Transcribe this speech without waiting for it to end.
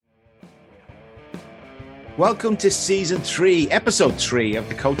Welcome to Season 3, Episode 3 of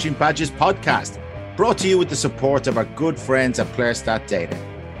the Coaching Badges podcast, brought to you with the support of our good friends at PlayerStat Data.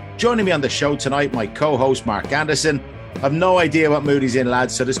 Joining me on the show tonight, my co-host Mark Anderson. I've no idea what mood he's in,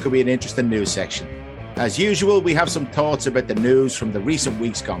 lads, so this could be an interesting news section. As usual, we have some thoughts about the news from the recent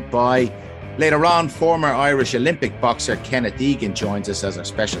weeks gone by. Later on, former Irish Olympic boxer Kenneth Egan joins us as our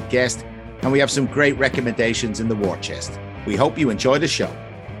special guest, and we have some great recommendations in the war chest. We hope you enjoy the show.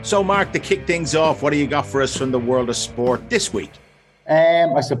 So, Mark, to kick things off, what do you got for us from the world of sport this week?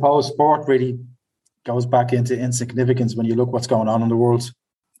 I suppose sport really goes back into insignificance when you look what's going on in the world.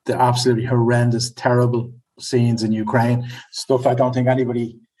 The absolutely horrendous, terrible scenes in Ukraine, stuff I don't think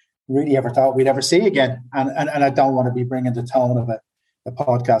anybody really ever thought we'd ever see again. And I don't want to be bringing the tone of a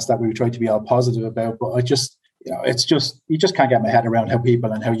podcast that we try to be all positive about, but I just, you just can't get my head around how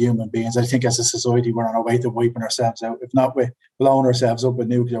people and how human beings, I think as a society, we're on our way to wiping ourselves out. If not, we're blowing ourselves up with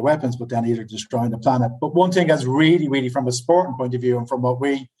nuclear weapons, but then either destroying the planet. But one thing that's really, really from a sporting point of view and from what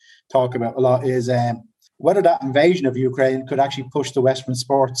we talk about a lot is whether that invasion of Ukraine could actually push the Western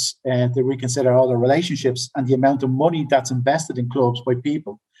sports to reconsider all their relationships and the amount of money that's invested in clubs by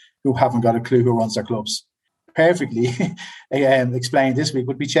people who haven't got a clue who runs their clubs. Perfectly explained this week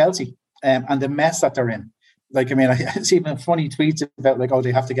would be Chelsea and the mess that they're in. Like, I mean, I see even funny tweets about like, oh,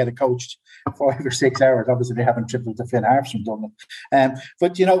 they have to get it coached 5 or 6 hours. Obviously, they haven't tripled the Finn Harps from Dublin.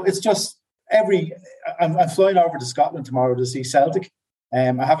 But, it's just I'm flying over to Scotland tomorrow to see Celtic.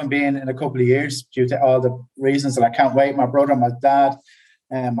 I haven't been in a couple of years due to all the reasons that I can't wait. My brother, my dad,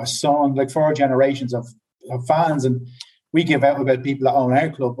 my son, like 4 generations of fans. And we give out about people that own our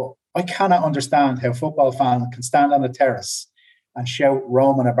club. But I cannot understand how football fans can stand on a terrace and shout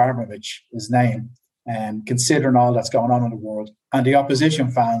Roman Abramovich, his name, considering all that's going on in the world. And the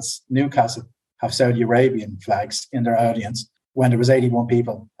opposition fans, Newcastle, have Saudi Arabian flags in their audience when there was 81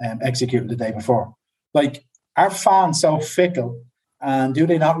 people executed the day before. Like, are fans so fickle, and do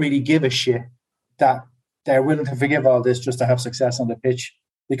they not really give a shit that they're willing to forgive all this just to have success on the pitch?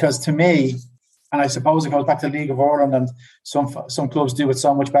 Because to me, and I suppose it goes back to the League of Ireland, and some clubs do it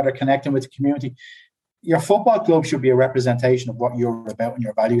so much better, connecting with the community. Your football club should be a representation of what you're about and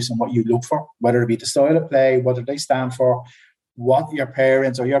your values and what you look for, whether it be the style of play, whether they stand for, what your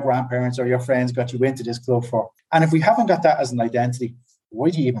parents or your grandparents or your friends got you into this club for. And if we haven't got that as an identity, why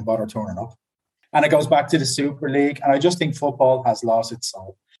do you even bother turning up? And it goes back to the Super League. And I just think football has lost its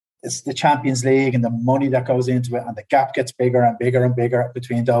soul. It's the Champions League and the money that goes into it, and the gap gets bigger and bigger and bigger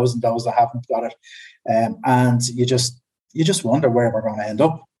between those and those that haven't got it. And you just wonder where we're going to end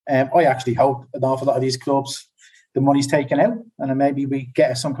up. I actually hope an awful lot of these clubs, the money's taken out, and then maybe we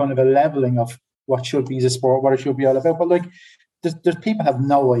get some kind of a levelling of what should be the sport, what it should be all about. But like, there's people have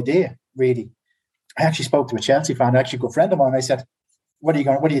no idea, really. I actually spoke to a Chelsea fan, actually a good friend of mine. I said, what are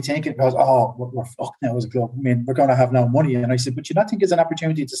you thinking? He goes, oh, we're fucked now as a club. I mean, we're going to have no money. And I said, but you don't think it's an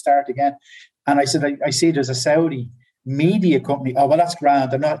opportunity to start again? And I said, I see there's a Saudi media company. Oh, well, that's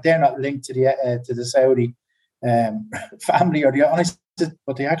grand. They're not linked to the Saudi family or the. And I said,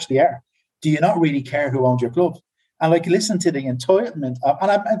 but they actually are. Do you not really care who owns your club? And like, listen to the entitlement of,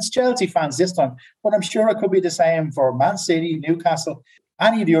 and it's Chelsea fans this time, but I'm sure it could be the same for Man City, Newcastle,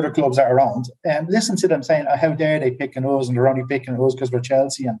 any of the other clubs that are around. Listen to them saying, oh, how dare they picking us, and they're only picking us because we're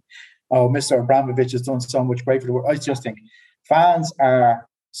Chelsea, and oh, Mr. Abramovich has done so much great for the world. I just think fans are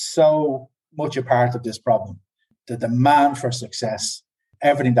so much a part of this problem. The demand for success,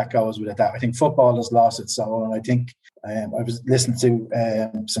 everything that goes with it. That I think football has lost its soul, and I think I was listening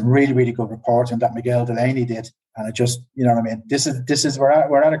to some really, really good reporting that Miguel Delaney did, and it just, you know what I mean. This is we're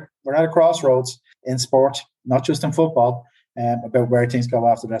at a crossroads in sport, not just in football, about where things go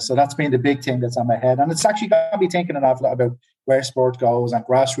after this. So that's been the big thing that's on my head, and it's actually got me thinking an awful lot about where sport goes and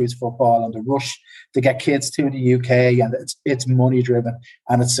grassroots football and the rush to get kids to the UK, and it's money driven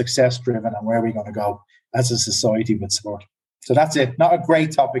and it's success driven, and where are we going to go as a society with sport? So that's it. Not a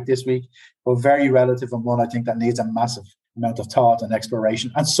great topic this week, but very relative, and one I think that needs a massive amount of thought and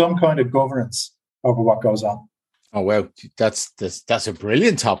exploration and some kind of governance over what goes on. Oh, well, that's a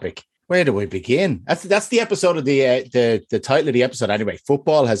brilliant topic. Where do we begin? That's the episode of the title of the episode anyway.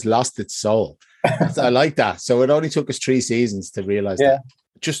 Football has lost its soul. I like that. So it only took us 3 seasons to realize that.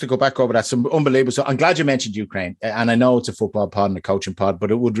 Just to go back over that, some unbelievable. So I'm glad you mentioned Ukraine, and I know it's a football pod and a coaching pod, but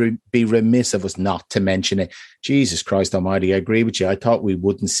it would be remiss of us not to mention it. Jesus Christ Almighty, I agree with you. I thought we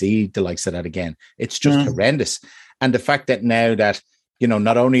wouldn't see the likes of that again. It's just horrendous, and the fact that now that, you know,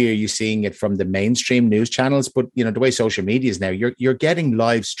 not only are you seeing it from the mainstream news channels, but, you know, the way social media is now, you're getting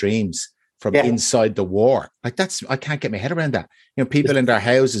live streams from inside the war. Like, I can't get my head around that. You know, people in their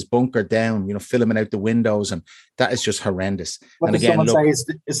houses bunkered down, you know, filming out the windows, and that is just horrendous. What and does someone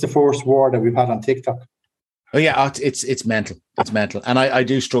say it's the first war that we've had on TikTok? Oh yeah, it's mental. It's mental, and I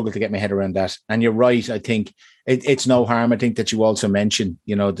do struggle to get my head around that. And you're right. I think it's no harm. I think that you also mentioned,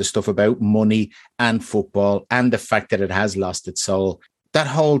 the stuff about money and football and the fact that it has lost its soul. That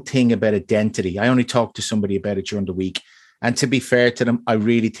whole thing about identity. I only talked to somebody about it during the week, and to be fair to them, I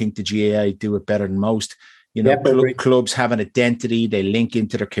really think the GAA do it better than most. Clubs have an identity. They link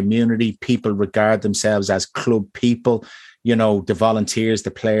into their community. People regard themselves as club people. The volunteers, the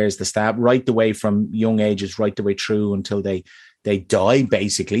players, the staff, right the way from young ages, right the way through until they die,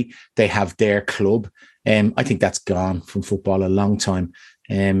 basically. They have their club. I think that's gone from football a long time.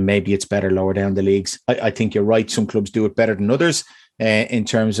 Maybe it's better lower down the leagues. I think you're right. Some clubs do it better than others in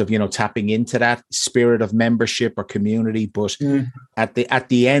terms of, tapping into that spirit of membership or community. But at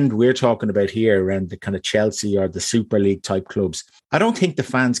the end, we're talking about here around the kind of Chelsea or the Super League type clubs. I don't think the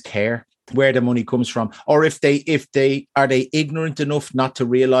fans care where the money comes from, or if they are they ignorant enough not to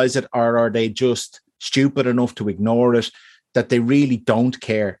realize it, or are they just stupid enough to ignore it, that they really don't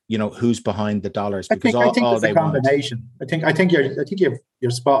care, who's behind the dollars, because I think it's a combination. I think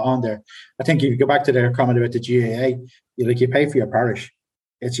you're spot on there. I think you go back to their comment about the GAA, you pay for your parish.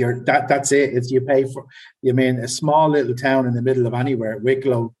 It's that's it. It's you pay for. A small little town in the middle of anywhere,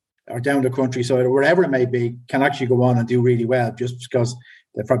 Wicklow or down the countryside or wherever it may be, can actually go on and do really well just because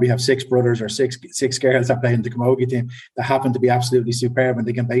they probably have 6 brothers or six girls that play in the Camogie team that happen to be absolutely superb, and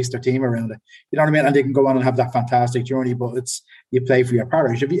they can base their team around it. You know what I mean? And they can go on and have that fantastic journey, but it's you play for your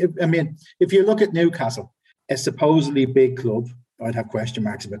parish. If you look at Newcastle, a supposedly big club, I'd have question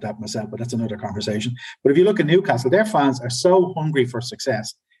marks about that myself, but that's another conversation. But if you look at Newcastle, their fans are so hungry for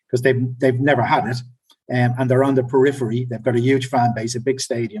success because they've never had it. And they're on the periphery. They've got a huge fan base, a big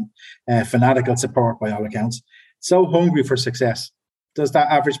stadium, fanatical support by all accounts. So hungry for success. Does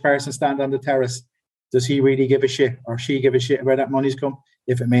that average person stand on the terrace? Does he really give a shit, or she give a shit where that money's come?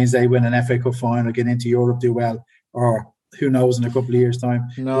 If it means they win an FA Cup final, get into Europe, do well, or who knows in a couple of years' time.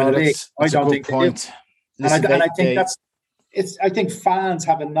 No, that's I don't think point. Listen, and I think I think fans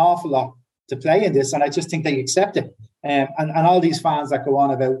have an awful lot to play in this, and I just think they accept it. And all these fans that go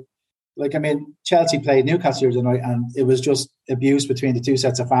on about, Chelsea played Newcastle here tonight, and it was just abuse between the two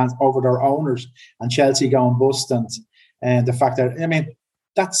sets of fans over their owners, and Chelsea going bust, and the fact that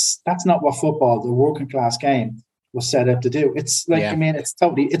that's not what football, the working class game, was set up to do. It's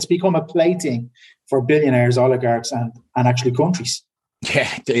it's become a plaything for billionaires, oligarchs, and actually countries.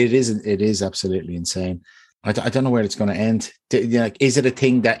 Yeah, it is absolutely insane. I don't know where it's going to end. Is it a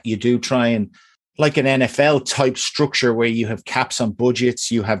thing that you do try and, like an NFL type structure where you have caps on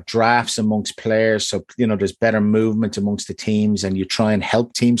budgets, you have drafts amongst players, so there's better movement amongst the teams, and you try and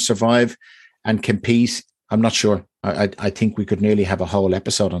help teams survive and compete? I'm not sure. I think we could nearly have a whole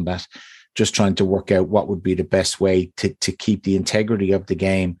episode on that, just trying to work out what would be the best way to keep the integrity of the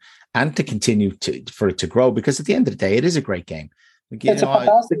game and to continue for it to grow, because at the end of the day, it is a great game. It's a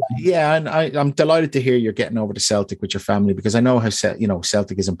fantastic game. Yeah, and I'm delighted to hear you're getting over to Celtic with your family, because I know how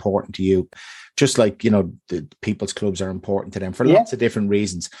Celtic is important to you, just like the people's clubs are important to them for lots of different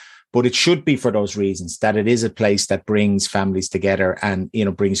reasons. But it should be for those reasons, that it is a place that brings families together and,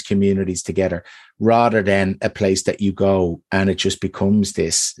 brings communities together, rather than a place that you go and it just becomes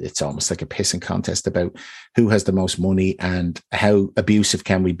this, it's almost like a pissing contest about who has the most money and how abusive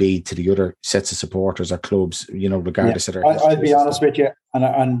can we be to the other sets of supporters or clubs, regardless of their I'll be honest with you,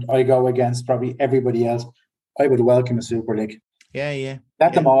 and I go against probably everybody else. I would welcome a Super League. Yeah.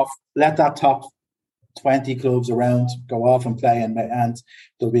 Let them off. Let that top 20 clubs around go off and play, and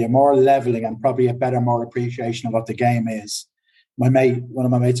there'll be a more levelling and probably a better, more appreciation of what the game is. One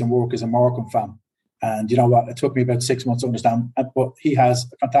of my mates in work is a Morecambe fan, and you know what? It took me about 6 months to understand, but he has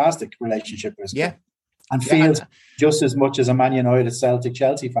a fantastic relationship with his club, and feels just as much as a Man United, Celtic,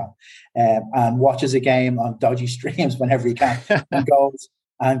 Chelsea fan, and watches a game on dodgy streams whenever he can, and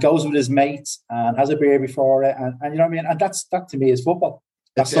goes with his mates and has a beer before it, and you know what I mean. And that to me is football.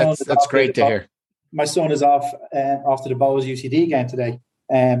 That's great to hear. My son is off after the Bows UCD game today,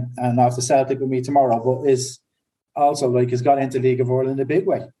 and off the Celtic with me tomorrow, but is also has got into League of Ireland in a big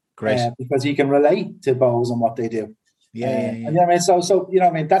way. Great. Because he can relate to Bows and what they do. Yeah. And you know what I mean? So you know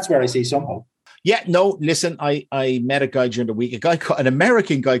what I mean? That's where I see some hope. Yeah, no, listen, I met a guy during the week, an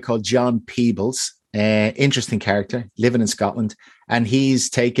American guy called John Peebles, interesting character, living in Scotland. and he's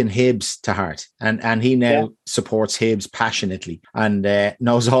taken Hibs to heart, and he now supports Hibs passionately, and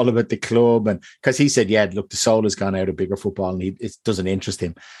knows all about the club. And because he said, yeah, look, the soul has gone out of bigger football, and it doesn't interest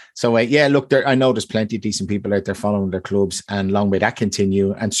him. So look, I know there's plenty of decent people out there following their clubs, and long may that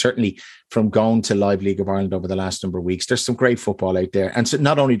continue. And certainly from going to Live League of Ireland over the last number of weeks, there's some great football out there. And so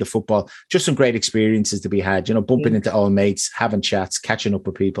not only the football, just some great experiences to be had, bumping into old mates, having chats, catching up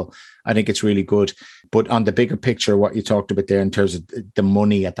with people. I think it's really good. But on the bigger picture, what you talked about there in terms of the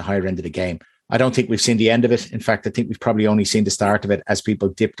money at the higher end of the game, I don't think we've seen the end of it. In fact, I think we've probably only seen the start of it as people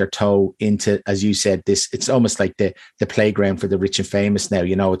dip their toe into, as you said, it's almost like the playground for the rich and famous now.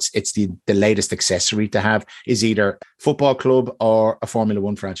 It's the latest accessory to have is either football club or a Formula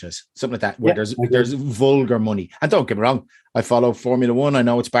One franchise, something like that, where there's vulgar money. And don't get me wrong, I follow Formula One. I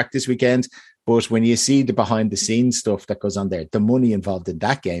know it's back this weekend. But when you see the behind the scenes stuff that goes on there, the money involved in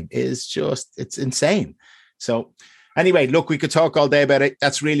that game is it's insane. So anyway, look, we could talk all day about it.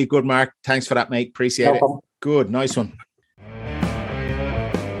 That's really good, Mark. Thanks for that, mate. Appreciate it. Good. Nice one.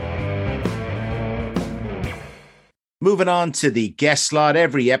 Moving on to the guest slot.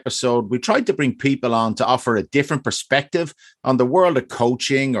 Every episode, we tried to bring people on to offer a different perspective on the world of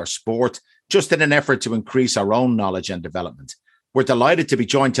coaching or sport, just in an effort to increase our own knowledge and development. We're delighted to be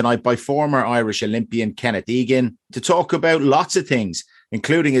joined tonight by former Irish Olympian Kenneth Egan to talk about lots of things,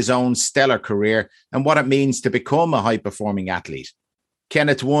 including his own stellar career and what it means to become a high-performing athlete.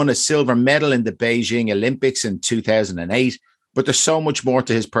 Kenneth won a silver medal in the Beijing Olympics in 2008, but there's so much more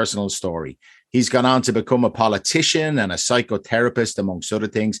to his personal story. He's gone on to become a politician and a psychotherapist, amongst other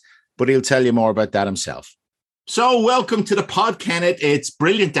things, but he'll tell you more about that himself. So welcome to the pod, Kenneth. It's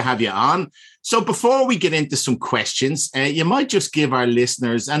brilliant to have you on. So before we get into some questions, you might just give our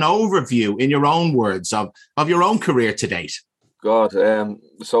listeners an overview in your own words of your own career to date. God,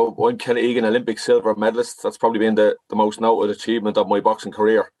 so I'm Kenneth Egan, Olympic silver medalist. That's probably been the most noted achievement of my boxing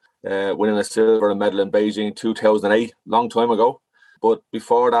career, winning a silver medal in Beijing 2008, long time ago. But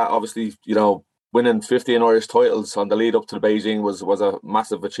before that, obviously, winning 15 Irish titles on the lead up to the Beijing was a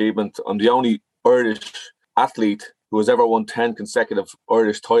massive achievement. I'm the only Irish athlete who has ever won 10 consecutive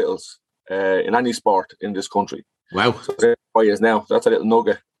Irish titles in any sport in this country. Wow. So 5 years now. That's a little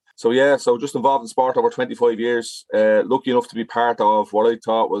nugget. So just involved in sport over 25 years. Lucky enough to be part of what I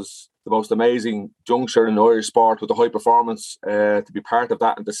thought was the most amazing juncture in Irish sport with the high performance, to be part of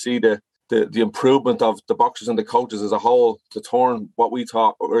that and to see the improvement of the boxers and the coaches as a whole, to turn what we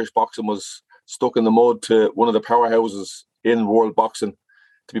thought Irish boxing was stuck in the mud to one of the powerhouses in world boxing.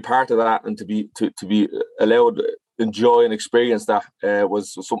 To be part of that and to be allowed to enjoy and experience that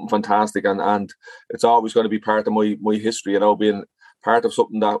was something fantastic, and it's always going to be part of my history, being part of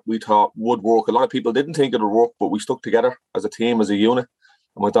something that we thought would work. A lot of people didn't think it would work, but we stuck together as a team, as a unit,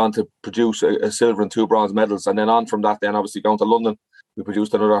 and went on to produce a silver and 2 bronze medals. And then on from that, then obviously going to London, we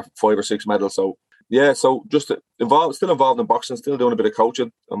produced another 5 or 6 medals. So still involved in boxing, still doing a bit of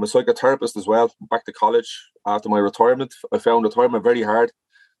coaching. I'm a psychotherapist as well. Back to college after my retirement. I found retirement very hard,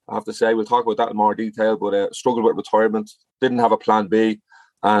 I have to say. We'll talk about that in more detail, but struggled with retirement, didn't have a plan B,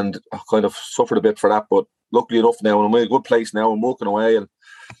 and I kind of suffered a bit for that. But luckily enough now, I'm in a good place now. I'm working away and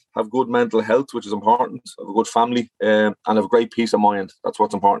have good mental health, which is important. I have a good family, and have great peace of mind. That's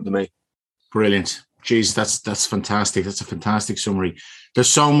what's important to me. Brilliant. Jeez, that's fantastic. That's a fantastic summary. There's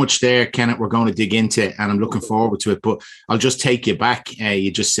so much there, Kenneth, we're going to dig into, and I'm looking forward to it. But I'll just take you back.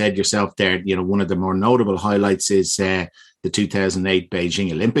 You just said yourself there, one of the more notable highlights is the 2008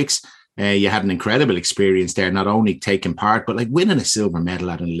 Beijing Olympics. You had an incredible experience there, not only taking part, but like winning a silver medal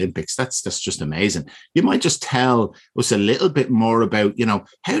at an Olympics. That's just amazing. You might just tell us a little bit more about,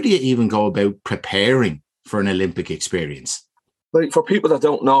 how do you even go about preparing for an Olympic experience? Like, for people that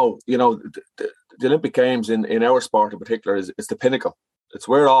don't know, the Olympic Games in our sport in particular is the pinnacle. It's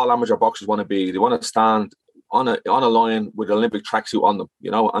where all amateur boxers want to be. They want to stand on a line with an Olympic tracksuit on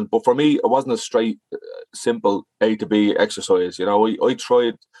them, but for me, it wasn't a straight, simple A to B exercise.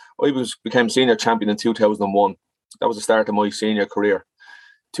 I became senior champion in 2001. That was the start of my senior career.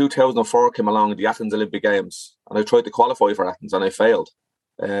 2004 came along in the Athens Olympic Games, and I tried to qualify for Athens, and I failed.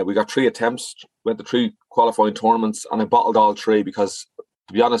 We got 3 attempts, went to 3 qualifying tournaments, and I bottled all 3 because,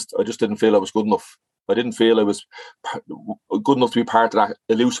 to be honest, I just didn't feel I was good enough. I didn't feel I was good enough to be part of that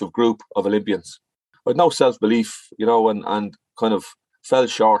elusive group of Olympians. I had no self-belief, and kind of fell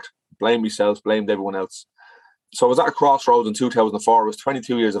short, blamed myself, blamed everyone else. So I was at a crossroads in 2004. I was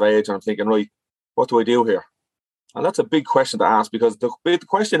 22 years of age, and I'm thinking, right, what do I do here? And that's a big question to ask, because the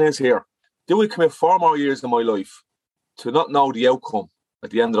question is here, do I commit 4 more years of my life to not know the outcome at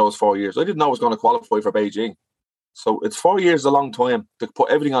the end of those 4 years? I didn't know I was going to qualify for Beijing. So it's 4 years is a long time to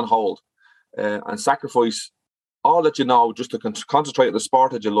put everything on hold and sacrifice all that you know, just to concentrate on the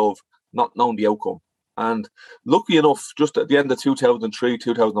sport that you love, not knowing the outcome. And lucky enough, just at the end of 2003,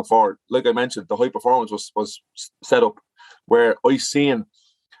 2004, like I mentioned, the high performance was set up where I seen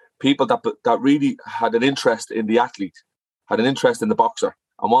people that really had an interest in the athlete, had an interest in the boxer,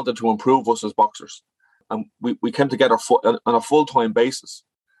 and wanted to improve us as boxers. And we came together on a full-time basis,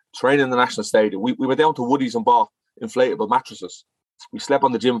 training in the National Stadium. We went down to Woodies and bought inflatable mattresses. We slept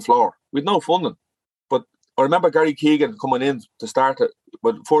on the gym floor. We had no funding. But I remember Gary Keegan coming in to start it.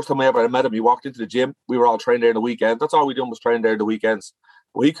 But the first time I ever met him, he walked into the gym. We were all trained there in the weekend. That's all we did was train there in the weekends.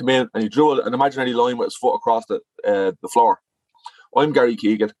 But he came in and he drew an imaginary line with his foot across the floor. I'm Gary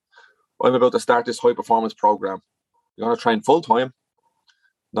Keegan. I'm about to start this high performance program. You're going to train full time.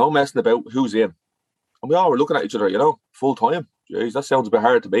 No messing about. Who's in? And we all were looking at each other, full time. Jeez, that sounds a bit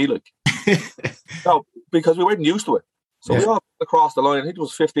hard to me, like. No, because we weren't used to it. So we all stepped across the line. I think there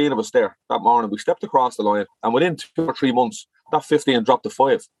was 15 of us there that morning. We stepped across the line, and within 2 or 3 months, that 15 dropped to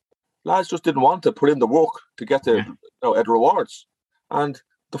 5. Lads just didn't want to put in the work to get the rewards. And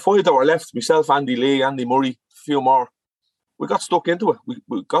the 5 that were left, myself, Andy Lee, Andy Murray, a few more, we got stuck into it.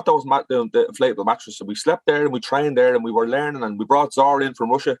 We got those the inflatable mattresses, and we slept there and we trained there and we were learning. And we brought Zor in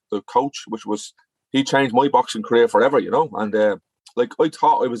from Russia, the coach, he changed my boxing career forever, And I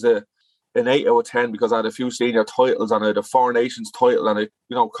thought I was an 8 out of 10 because I had a few senior titles and I had a Four Nations title and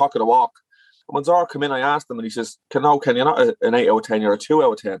cock of the walk. And when Zor came in, I asked him and he says, Ken, you're not an 8 out of 10, you're a 2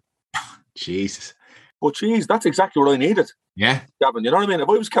 out of 10. Jesus. But geez, that's exactly what I needed. Yeah. Gavin, you know what I mean? If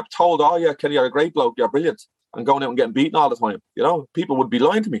I was kept told, oh yeah, Kenny, you're a great bloke, you're brilliant, and going out and getting beaten all the time, people would be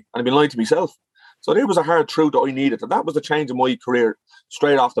lying to me and I'd be lying to myself. So there was a hard truth that I needed. And that was the change in my career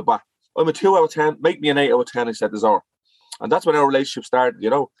straight off the bat. I'm a 2 out of 10, make me an 8 out of 10, I said to Zor. And that's when our relationship started,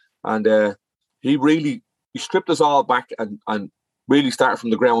 And he stripped us all back and really started from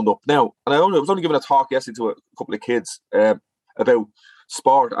the ground up. Now, and I was only giving a talk yesterday to a couple of kids about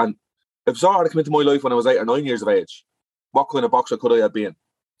sport. And if Zor had come into my life when I was 8 or 9 years of age, what kind of boxer could I have been?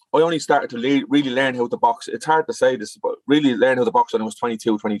 I only started to really learn how to box. It's hard to say this, but really learn how to box when I was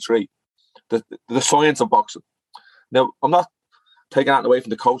 22, 23. The science of boxing. Now, I'm not taking that away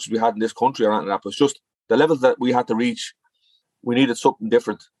from the coaches we had in this country or anything like that, but it's just the levels that we had to reach, we needed something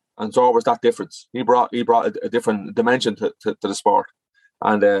different. And Zor was that difference. He brought a different dimension to the sport.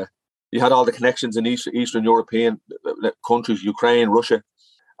 And he had all the connections in Eastern European countries, Ukraine, Russia.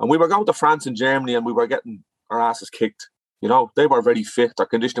 And we were going to France and Germany and we were getting our asses kicked. They were very fit. Their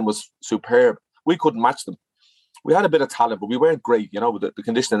conditioning was superb. We couldn't match them. We had a bit of talent, but we weren't great, with the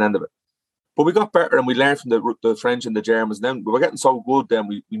conditioning end of it. But we got better and we learned from the French and the Germans. And then we were getting so good, then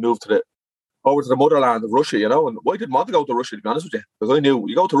we moved over to the motherland of Russia, And I didn't want to go to Russia, to be honest with you, because I knew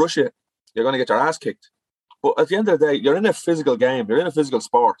you go to Russia, you're going to get your ass kicked. But at the end of the day, you're in a physical game. You're in a physical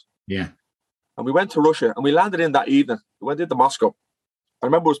sport. Yeah. And we went to Russia and we landed in that evening. We went into Moscow. I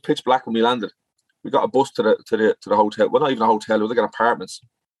remember it was pitch black when we landed. We got a bus to the hotel. Well, not even a hotel. It was like an apartments.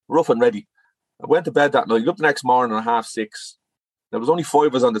 Rough and ready. I went to bed that night. Up the next morning at 6:30. There was only 5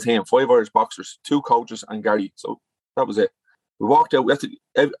 of us on the team, 5 Irish boxers, 2 coaches and Gary. So that was it. We walked out.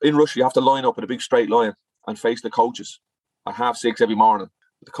 In Russia, you have to line up in a big straight line and face the coaches at 6:30 every morning.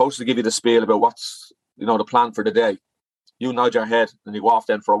 The coaches will give you the spiel about what's, the plan for the day. You nod your head and you go off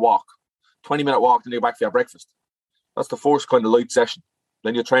then for a walk. 20-minute walk, then you go back for your breakfast. That's the first kind of light session.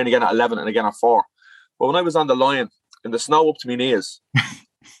 Then you train again at 11 and again at 4. But when I was on the line, in the snow up to my knees,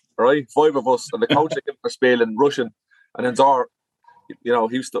 right, 5 of us, and the coach gave a spiel in Russian, and then Zor,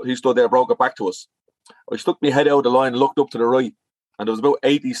 he stood there, broke it back to us. I stuck my head out of the line, looked up to the right, and there was about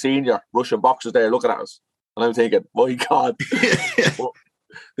 80 senior Russian boxers there looking at us. And I'm thinking, my God,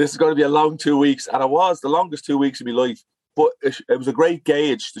 this is going to be a long 2 weeks. And it was the longest 2 weeks of my life. But it was a great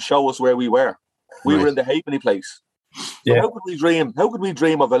gauge to show us where we were. We were in the halfpenny place. So how could we dream? How could we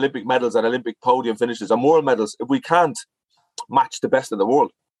dream of Olympic medals and Olympic podium finishes and world medals if we can't match the best in the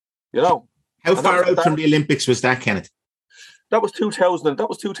world? How far out from the Olympics was that, Kenneth? That was 2000. That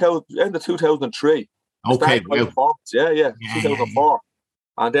was 2000. End of 2003. Okay, wow. Yeah, 2004.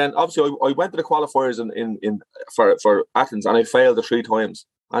 And then obviously I went to the qualifiers for Athens and I failed the 3 times.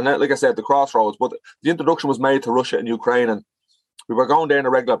 And then, like I said, the crossroads. But the introduction was made to Russia and Ukraine, and we were going there on a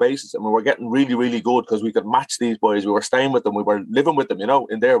regular basis, and we were getting really, really good because we could match these boys. We were staying with them. We were living with them,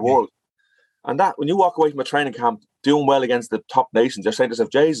 in their world. And that, when you walk away from a training camp doing well against the top nations, you're saying to yourself,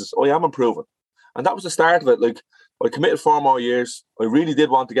 Jesus, I am improving. And that was the start of it. Like, I committed 4 more years. I really did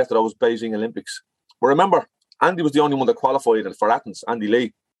want to get to those Beijing Olympics. But remember, Andy was the only one that qualified for Athens, Andy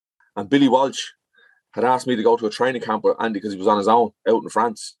Lee. And Billy Walsh had asked me to go to a training camp with Andy because he was on his own out in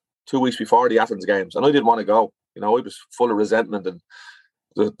France 2 weeks before the Athens Games. And I didn't want to go. I was full of resentment. And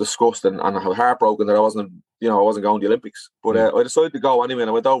disgust and heartbroken that I wasn't going to the Olympics. But I decided to go anyway, and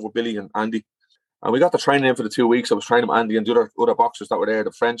I went over with Billy and Andy. And we got the training in for the 2 weeks. I was training with Andy and the other boxers that were there,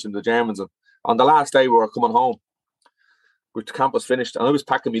 the French and the Germans. And on the last day, we were coming home. The camp was finished, and I was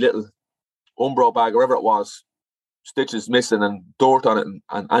packing my little Umbro bag, wherever it was, stitches missing and dirt on it.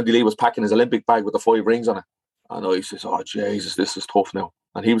 And Andy Lee was packing his Olympic bag with the 5 rings on it. And I says, "Oh, Jesus, this is tough now."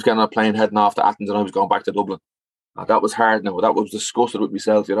 And he was getting on a plane heading off to Athens, and I was going back to Dublin. And that was hard now. That was disgusted with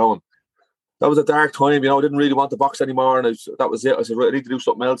myself, And that was a dark time, I didn't really want to box anymore. And that was it. I said, I need to do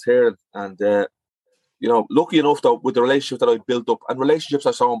something else here. And lucky enough, though, with the relationships that I built up, and relationships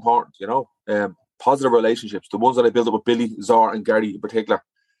are so important, positive relationships, the ones that I built up with Billy, Zar and Gary in particular,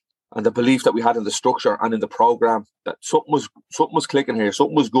 and the belief that we had in the structure and in the program, that something was clicking here,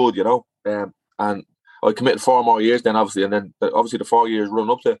 something was good, and I committed 4 more years then, obviously, and then obviously the 4 years running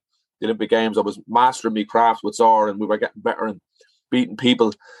up to the Olympic Games, I was mastering my craft with Zar, and we were getting better and beating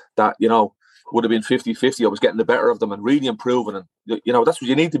people that, would have been 50-50. I was getting the better of them and really improving. And, that's what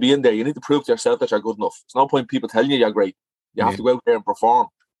you need to be in there. You need to prove to yourself that you're good enough. It's no point people telling you you're great. You have to go out there and perform.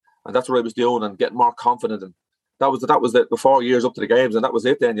 And that's what I was doing, and getting more confident. And that was the 4 years up to the Games, and that was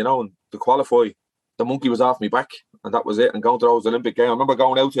it then, and to qualify, the monkey was off my back, and that was it. And going to those Olympic Games, I remember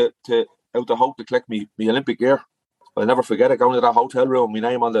going out to Hope to collect me Olympic gear. I'll never forget it, going to that hotel room, my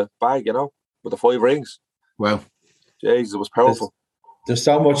name on the bag, with the 5 rings. Wow. Jesus, it was powerful. There's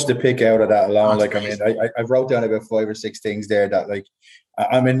so much to pick out of that alone. I wrote down about 5 or 6 things there that,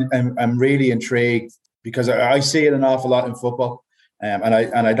 I'm really intrigued, because I see it an awful lot in football. And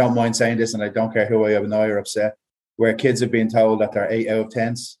I don't mind saying this, and I don't care who I annoy or upset, where kids have been told that they're 8 out of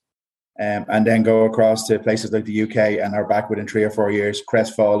 10s, and then go across to places like the UK and are back within 3 or 4 years,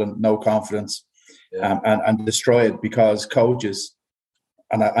 crestfallen, no confidence, and destroyed because coaches.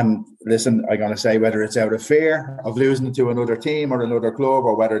 And listen, I'm going to say, whether it's out of fear of losing to another team or another club,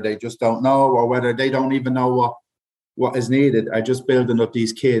 or whether they just don't know, or whether they don't even know what is needed, are just building up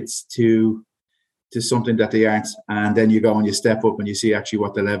these kids to something that they aren't. And then you go and you step up and you see actually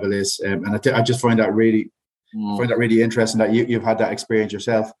what the level is. And I just find that really interesting that you've had that experience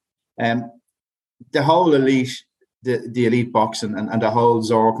yourself. The whole elite, the elite boxing and the whole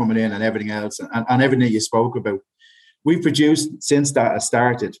Zor coming in and everything else, and everything you spoke about, we've produced since that has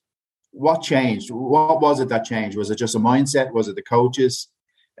started. What changed? What was it that changed? Was it just a mindset? Was it the coaches?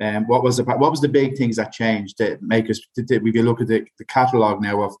 What was the big things that changed to make us? If you look at the catalogue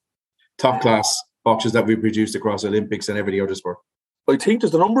now of top class boxers that we produced across Olympics and every other sport, I think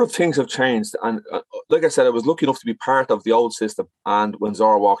there's a number of things have changed. And like I said, I was lucky enough to be part of the old system. And when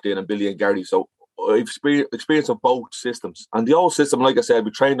Zara walked in, and Billy and Gary, so I've experience of both systems. And the old system, like I said,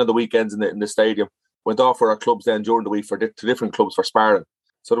 we trained on the weekends in the stadium. Went off for our clubs then during the week to different clubs for sparring.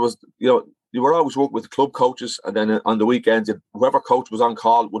 So there was, you were always working with club coaches, and then on the weekends, whoever coach was on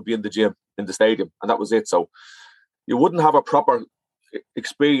call would be in the gym, in the stadium, and that was it. So you wouldn't have a proper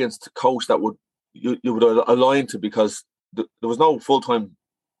experienced coach that you would align to, because there was no full-time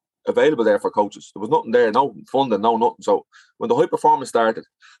available there for coaches. There was nothing there, no funding, no nothing. So when the high performance started,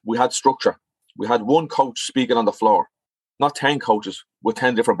 we had structure. We had one coach speaking on the floor, not 10 coaches with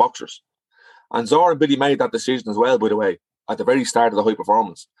 10 different boxers. And Zara and Billy made that decision as well, by the way, at the very start of the high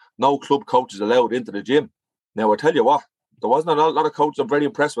performance. No club coaches allowed into the gym. Now, I tell you what, there wasn't a lot of coaches. I'm very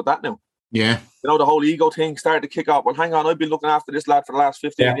impressed with that now. Yeah. The whole ego thing started to kick off. Well, hang on, I've been looking after this lad for the last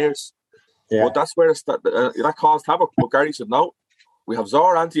 15 years. Yeah. But that's where that caused havoc. But Gary said, no, we have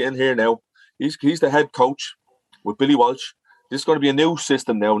Zara Ante in here now. He's the head coach with Billy Walsh. This is going to be a new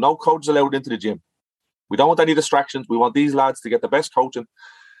system now. No coaches allowed into the gym. We don't want any distractions. We want these lads to get the best coaching.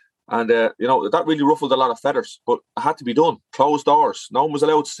 And, that really ruffled a lot of feathers, but it had to be done. Closed doors. No one was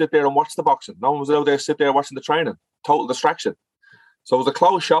allowed to sit there and watch the boxing. No one was allowed to sit there watching the training. Total distraction. So it was a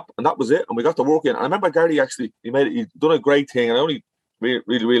closed shop, and that was it. And we got to work in. And I remember Gary actually, he done a great thing. And I only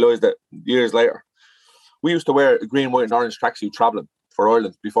really realised that years later. We used to wear a green, white and orange tracksuit travelling for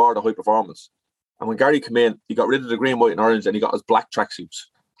Ireland before the high performance. And when Gary came in, he got rid of the green, white and orange, and he got his black tracksuits,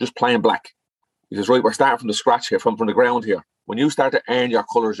 just plain black. He says, right, we're starting from the scratch here, from the ground here. When you start to earn your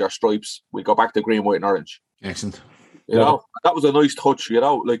colours, your stripes, we go back to green, white and orange. Excellent. That was a nice touch,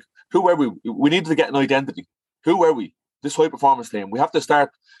 like, who were we? We needed to get an identity. Who were we? This high performance team. We have to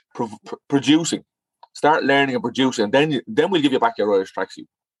start producing, start learning and producing, and then we'll give you back your Irish tracksuit.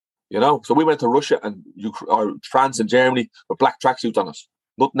 So we went to Russia and France and Germany with black tracksuits on us,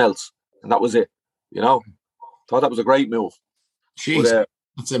 nothing else. And that was it. Thought that was a great move. Jeez. But,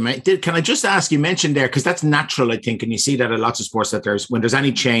 that's amazing. Can I just ask, you mentioned there, because that's natural, I think, and you see that in lots of sports, that when there's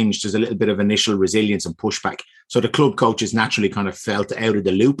any change, there's a little bit of initial resilience and pushback. So the club coaches naturally kind of felt out of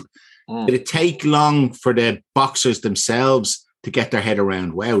the loop. Did it take long for the boxers themselves to get their head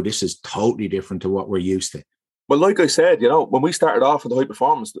around, wow, this is totally different to what we're used to? Well, like I said, when we started off with the high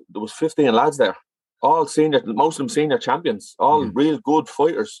performance, there was 15 lads there, all senior, most of them senior champions, all real good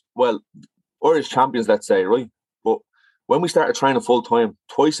fighters. Well, Irish champions, let's say, right? But when we started training full time,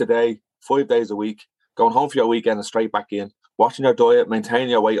 twice a day, 5 days a week, going home for your weekend and straight back in, watching your diet, maintaining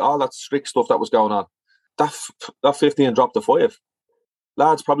your weight, all that strict stuff that was going on, that 15 dropped to 5.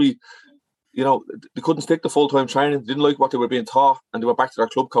 Lads probably, they couldn't stick to full-time training, they didn't like what they were being taught, and they went back to their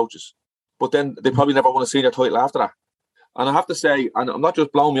club coaches. But then they probably never won a senior title after that. And I have to say, and I'm not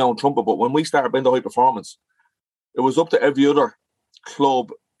just blowing my own trumpet, but when we started being the high performance, it was up to every other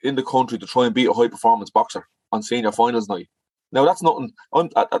club in the country to try and beat a high performance boxer on senior finals night. Now that's nothing.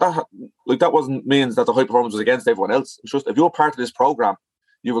 That wasn't means that the high performance was against everyone else. It's just if you're part of this program,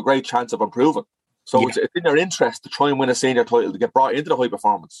 you have a great chance of improving. So it's in their interest to try and win a senior title to get brought into the high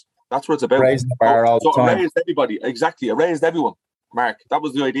performance. That's what it's about. Raising the bar all the time. It raised everybody. Exactly, it raised everyone. Mark, that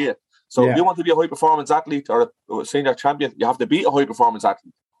was the idea. So if you want to be a high performance athlete or a senior champion, you have to beat a high performance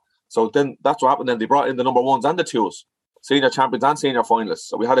athlete. So then that's what happened. Then they brought in the number ones and the twos, senior champions and senior finalists.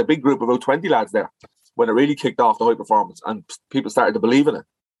 So we had a big group of about 20 lads there when it really kicked off, the high performance, and people started to believe in it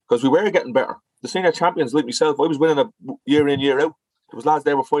because we were getting better. The senior champions, like myself, I was winning a year in, year out. There was lads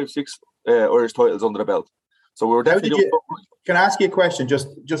there with 5, 6 Irish titles under the belt. So we were definitely. Can I ask you a question?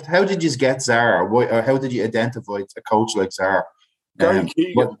 Just how did you get Zara? Or how did you identify a coach like Zara? Gary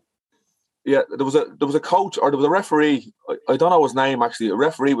Egan. Yeah, there was a coach or there was a referee. I don't know his name actually. A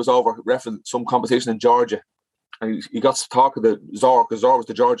referee was over refereeing some competition in Georgia, and he got to talking to Zara because Zara was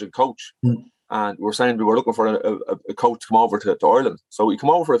the Georgian coach, and we were saying we were looking for a coach to come over to Ireland. So he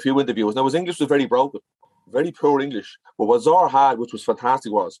came over for a few interviews. Now his English was very broken, very poor English. But what Zara had, which was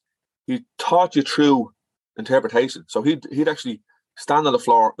fantastic, was he taught you through interpretation. So he'd actually stand on the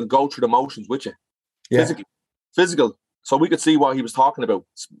floor and go through the motions with you, physical. So we could see what he was talking about.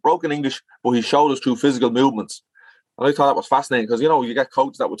 It's broken English, but he showed us through physical movements. And I thought that was fascinating because, you get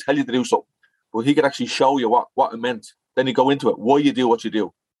coaches that would tell you to do something, but he could actually show you what it meant. Then you go into it, why you do what you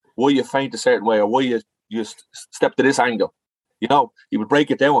do, why you feint a certain way, or why you step to this angle. He would break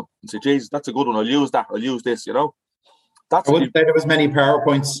it down and say, Jesus, that's a good one. I'll use that. I'll use this, I wouldn't say there was many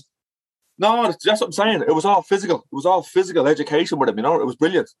PowerPoints. No, that's what I'm saying. It was all physical. It was all physical education with him, It was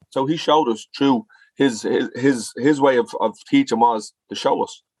brilliant. So he showed us through his way of teaching was to show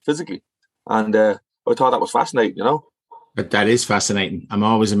us physically. And I thought that was fascinating, But that is fascinating. I'm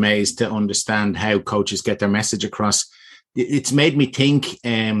always amazed to understand how coaches get their message across. It's made me think,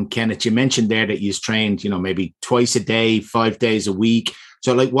 Kenneth, you mentioned there that you've trained, maybe twice a day, 5 days a week.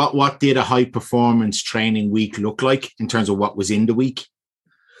 So like what did a high performance training week look like in terms of what was in the week?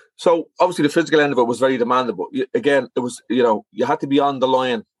 So obviously the physical end of it was very demanding, but again, it was, you had to be on the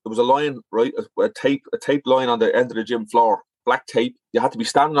line. There was a line, right? A tape line on the end of the gym floor, black tape. You had to be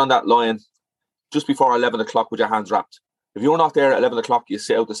standing on that line just before 11 o'clock with your hands wrapped. If you're not there at 11 o'clock, you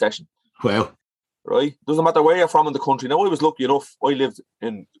sit out the session. Well, right? Doesn't matter where you're from in the country. Now, I was lucky enough. I lived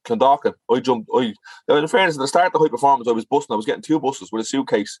in Clondalkin. Now, in fairness, at the start of the high performance, I was busting. I was getting 2 buses with a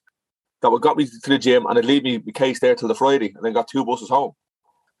suitcase that would got me to the gym and it'd leave me the case there till the Friday and then got 2 buses home.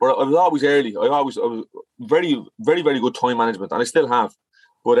 But I was always early. I was very, very, very good time management, and I still have.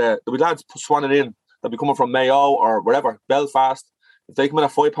 But there were lads swanning in that be coming from Mayo or wherever, Belfast. If they come in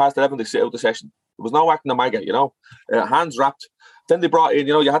at 11:05, they sit out the session. There was no acting a maggot, hands wrapped. Then they brought in,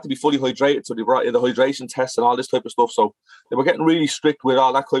 you had to be fully hydrated, so they brought in the hydration tests and all this type of stuff. So they were getting really strict with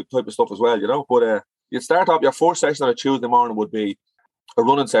all that type of stuff as well, But you'd start off your first session on a Tuesday morning would be a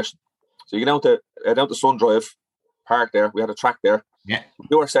running session. So you get down to Sun Drive Park there. We had a track there. Yeah.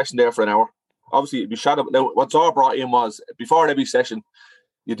 Do our session there for an hour. Obviously, you'd be shadow. Now, what Zara brought in was before every session,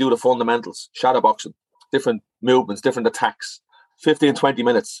 you do the fundamentals, shadow boxing, different movements, different attacks, 15, 20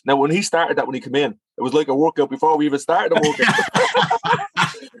 minutes. Now, when he started that, when he came in, it was like a workout before we even started the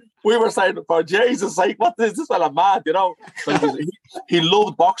workout. We were saying, for Jesus' sake, what is this fella mad, So he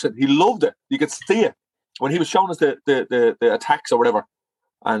loved boxing. He loved it. You could see it when he was showing us the attacks or whatever.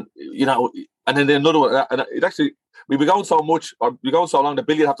 And, and then another one, and it actually, we'd be going so much, or we going so long, the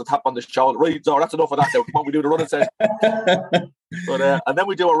Billy would have to tap on the shoulder. Right, so that's enough of that now. Come on, we do the running session. But and then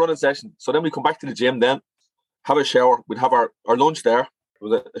we do our running session. So then we come back to the gym then, have a shower. We'd have our lunch there. There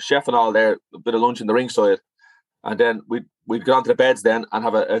was a chef and all there, a bit of lunch in the ringside. And then we'd go onto the beds then and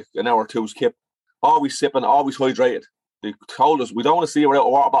have an hour or two's kip. Always sipping, always hydrated. They told us, we don't want to see you without a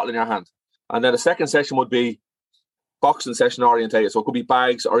water bottle in your hand. And then the second session would be boxing session orientated. So it could be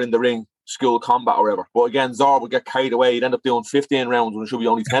bags or in the ring, school combat or whatever. But again, Zara would get carried away. He'd end up doing 15 rounds when it should be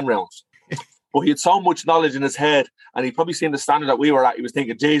only 10 rounds. But he had so much knowledge in his head, and he'd probably seen the standard that we were at. He was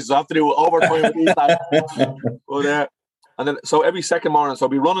thinking, Jesus, I have to do overtime with these lads. But And then, so every second morning, so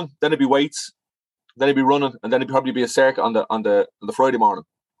it'd be running, then it'd be weights, then it'd be running, and then it'd probably be a circuit on the Friday morning.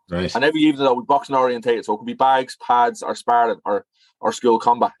 Right. And every evening, though, we'd boxing orientated. So it could be bags, pads, or sparring, or school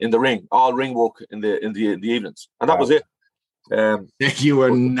combat in the ring, all ring work in the evenings. And that was it. You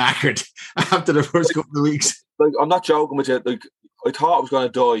were knackered after the first couple of weeks. Like, I'm not joking with you. Like, I thought I was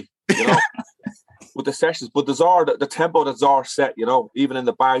going to die, you know, with the sessions. But the tempo that Zor set, you know, even in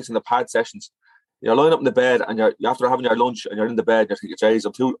the bags and the pad sessions, you're lying up in the bed and you're after having your lunch and you're in the bed and you're thinking,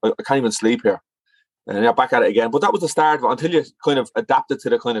 "Jeez, I can't even sleep here." And you're back at it again. But that was the start of it until you kind of adapted to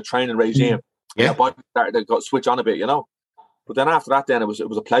the kind of training regime. Yeah. Your body started to switch on a bit, you know. But then after that, then it was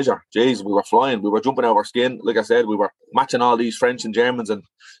a pleasure. Jeez, we were flying. We were jumping out of our skin. Like I said, we were matching all these French and Germans and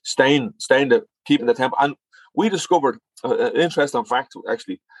keeping the tempo. And we discovered an interesting fact,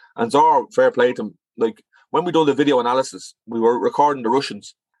 actually. And Zor, fair play to him, like when we done the video analysis, we were recording the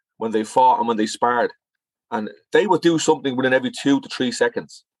Russians when they fought and when they sparred. And they would do something within every 2 to 3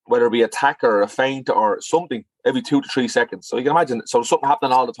 seconds, whether it be a tack or a feint or something every 2 to 3 seconds. So you can imagine, so something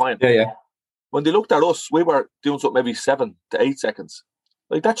happening all the time. Yeah. When they looked at us, we were doing something every 7 to 8 seconds.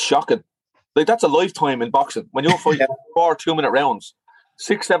 Like, that's shocking. Like, that's a lifetime in boxing. When you're fighting 4 2-minute rounds,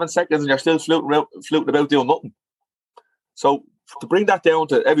 6-7 seconds, and you're still floating about doing nothing. So to bring that down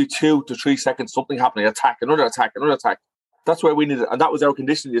to every 2 to 3 seconds, something happening, another attack. That's where we needed, and that was our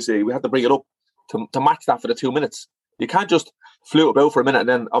conditioning. You see, we had to bring it up to match that for the 2 minutes. You can't just float about for a minute and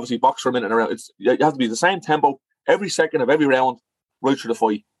then obviously box for a minute and around. You have to be the same tempo every second of every round right through the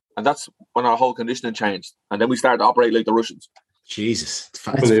fight, and that's when our whole conditioning changed. And then we started to operate like the Russians. Jesus, it's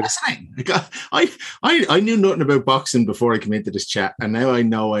fascinating. I knew nothing about boxing before I came into this chat, and now I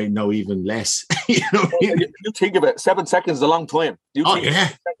know even less. You know what I mean? You think of it, 7 seconds is a long time.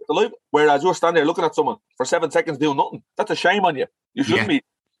 Whereas you're standing there looking at someone for 7 seconds doing nothing. That's a shame on you. You shouldn't be.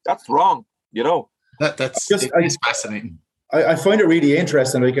 That's wrong. You know. It's fascinating. I find it really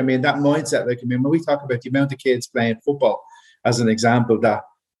interesting. Like, I mean, that mindset. Like, I mean, when we talk about the amount of kids playing football, as an example, that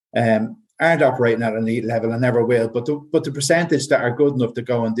aren't operating at an elite level and never will, but the percentage that are good enough to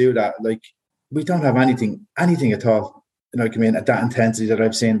go and do that, like, we don't have anything at all. You know, I mean, at that intensity that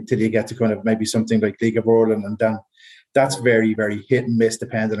I've seen, till you get to kind of maybe something like League of Ireland, and then that's very, very hit and miss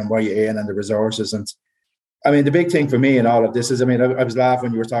depending on where you're in and the resources. And I mean, the big thing for me in all of this is, I mean, I was laughing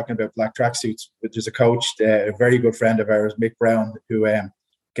when you were talking about black tracksuits. There's a coach, a very good friend of ours, Mick Brown, who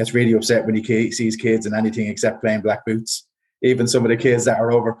gets really upset when he sees kids in anything except playing black boots. Even some of the kids that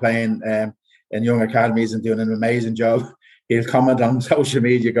are overplaying in young academies and doing an amazing job, he'll comment on social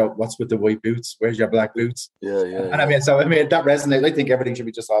media, go, "What's with the white boots? Where's your black boots?" Yeah. And I mean, that resonates. I think everything should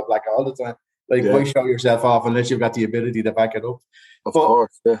be just all black all the time. Like, why show yourself off unless you've got the ability to back it up? Of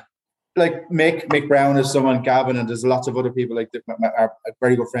course, yeah. Like Mick Brown is someone, Gavin, and there's lots of other people like our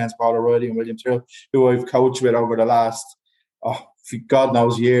very good friends, Paul O'Reilly and William Tyrrell, who I've coached with over the last, God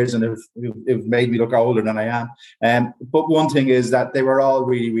knows, years, and have made me look older than I am. But one thing is that they were all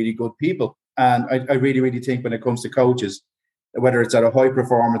really, really good people. And I really, really think when it comes to coaches, whether it's at a high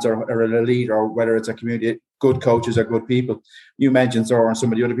performance or an elite, or whether it's a community, good coaches are good people. You mentioned Zora and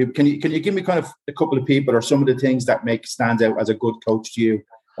some of the other people. Can you give me kind of a couple of people or some of the things that stands out as a good coach to you?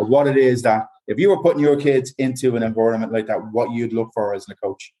 Or what it is that, if you were putting your kids into an environment like that, what you'd look for as a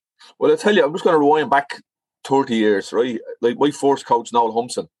coach? Well, I tell you, I'm just going to rewind back 30 years, right? Like, my first coach, Noel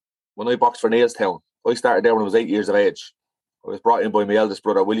Humpson, when I boxed for Neilstown, I started there when I was 8 years of age. I was brought in by my eldest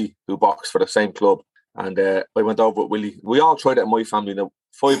brother, Willie, who boxed for the same club. And I went over with Willie. We all tried it in my family. Now,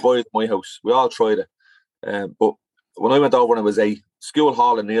 5 boys in my house. We all tried it. But when I went over when I was 8, school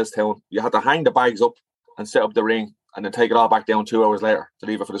hall in Neilstown, you had to hang the bags up and set up the ring, and then take it all back down 2 hours later to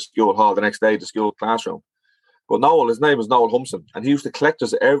leave it for the school hall the next day, the school classroom. But Noel, his name was Noel Humpson, and he used to collect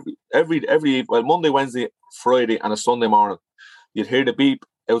us every Monday, Wednesday, Friday, and a Sunday morning. You'd hear the beep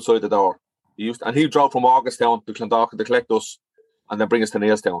outside the door. He drove from Augustown to Clondalkin to collect us, and then bring us to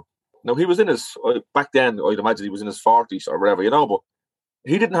Neilstown. Now, he was in his, back then, I'd imagine he was in his 40s or whatever, you know, but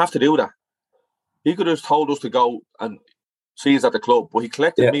he didn't have to do that. He could have told us to go and see us at the club, but he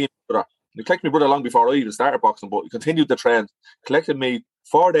collected me and my brother. He collected my brother long before I even started boxing, but he continued the trend, collected me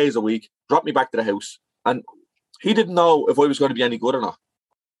 4 days a week, dropped me back to the house. And he didn't know if I was going to be any good or not.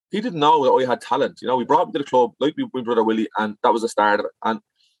 He didn't know that I had talent. You know, he brought me to the club, like my brother Willie, and that was the start of it. And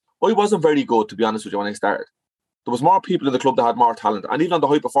I wasn't very good, to be honest with you, when I started. There was more people in the club that had more talent. And even on the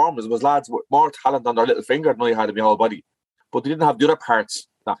high performers, there was lads with more talent on their little finger than I had in my whole body. But they didn't have the other parts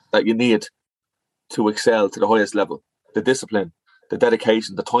that you need to excel to the highest level. The discipline, the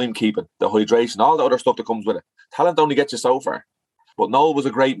dedication, the timekeeping, the hydration, all the other stuff that comes with it. Talent only gets you so far. But Noel was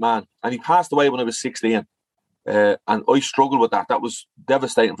a great man. And he passed away when I was 16. And I struggled with that. That was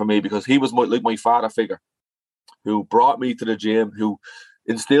devastating for me, because he was like my father figure. who brought me to the gym, who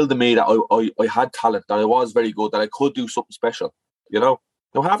instilled in me that I had talent, that I was very good, that I could do something special. Now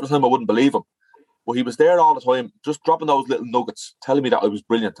half the time I wouldn't believe him, but he was there all the time, just dropping those little nuggets, telling me that I was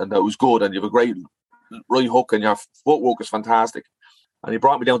brilliant and that I was good, and you have a great right hook and your footwork is fantastic. And he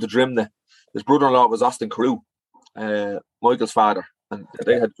brought me down to Drimnagh. His brother-in-law was Austin Carew, Michael's father, and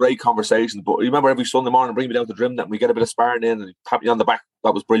they had great conversations. But I remember every Sunday morning bring me down to Drimnagh and we get a bit of sparring in, and he tapped me on the back.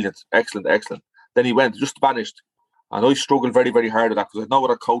 That was brilliant, excellent. Then he went, just vanished, and I struggled very, very hard with that because I had no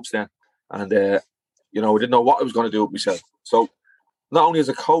other coach then, and I didn't know what I was going to do with myself. So not only as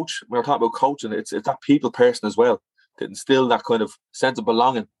a coach, when we're talking about coaching, it's that people person as well, to instill that kind of sense of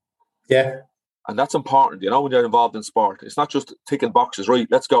belonging. Yeah. And that's important, when you're involved in sport. It's not just ticking boxes, right?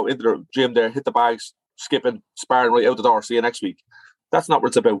 Let's go into the gym there, hit the bags, skipping, sparring right out the door, see you next week. That's not what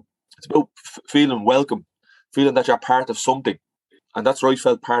it's about. It's about feeling welcome, feeling that you're part of something. And that's where I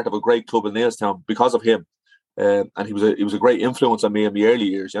felt part of a great club in Neilstown because of him. And he was a great influence on me in my early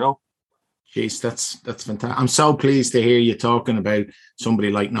years, Jeez, that's fantastic. I'm so pleased to hear you talking about somebody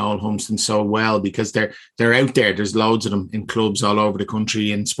like Noel Humston so well, because they're out there. There's loads of them in clubs all over the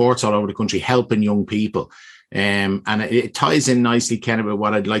country, in sports all over the country, helping young people. And it ties in nicely, Kenneth, with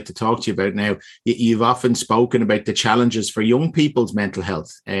what I'd like to talk to you about now. You've often spoken about the challenges for young people's mental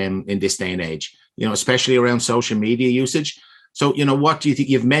health in this day and age, especially around social media usage. So, what do you think?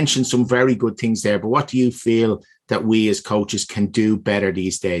 You've mentioned some very good things there, but what do you feel that we as coaches can do better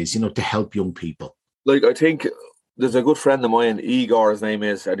these days, to help young people? Like, I think there's a good friend of mine, Egan, his name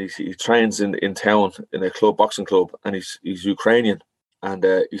is, and he trains in town in a boxing club, and he's Ukrainian, and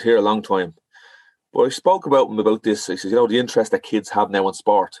he's here a long time. But I spoke about him about this. He says, the interest that kids have now in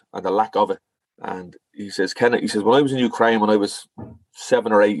sport and the lack of it. And he says, Kenneth, when I was in Ukraine, when I was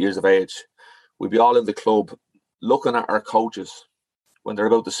 7 or 8 years of age, we'd be all in the club looking at our coaches when they're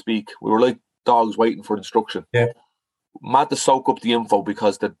about to speak. We were like dogs waiting for instruction. Yeah. Mad to soak up the info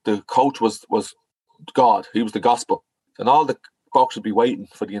because the coach was God. He was the gospel. And all the boxers would be waiting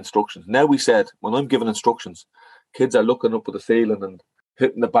for the instructions. Now we said, when I'm giving instructions, kids are looking up at the ceiling and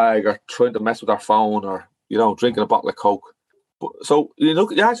hitting the bag or trying to mess with their phone or, drinking a bottle of Coke. So,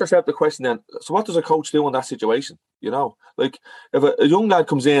 you ask yourself the question then, so what does a coach do in that situation? Like if a young lad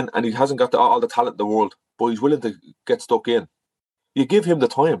comes in and he hasn't got all the talent in the world, but he's willing to get stuck in, you give him the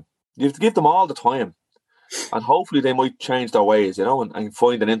time. You have to give them all the time. And hopefully they might change their ways, and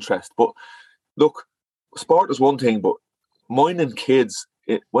find an interest. But look, sport is one thing, but minding kids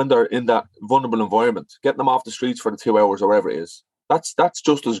when they're in that vulnerable environment, getting them off the streets for the 2 hours or whatever it is, that's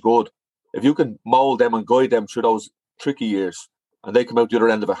just as good. If you can mould them and guide them through those tricky years and they come out the other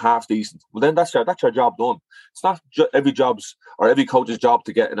end of it half decent, well, then that's your job done. It's not every coach's job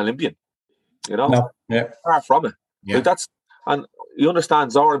to get an Olympian, No, yeah. Far from it. Yeah. Like and you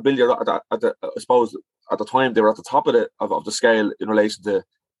understand Zora and Billy I suppose at the time they were at the top of the scale in relation to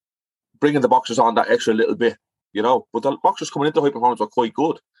bringing the boxers on that extra little bit, but the boxers coming into high performance were quite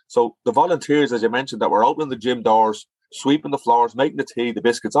good. So the volunteers, as you mentioned, that were opening the gym doors, sweeping the floors, making the tea, the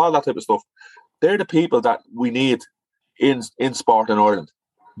biscuits, all that type of stuff, they're the people that we need in sport in Ireland.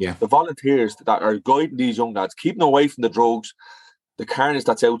 Yeah. The volunteers that are guiding these young lads, keeping them away from the drugs, the carnage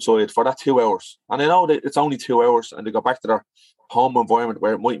that's outside for that 2 hours. And I know that it's only 2 hours and they go back to their home environment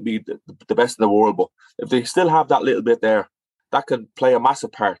where it might be the best in the world, but if they still have that little bit there, that can play a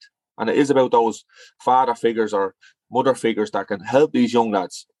massive part. And it is about those father figures or mother figures that can help these young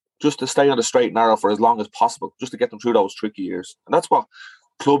lads just to stay on the straight and narrow for as long as possible, just to get them through those tricky years. And that's what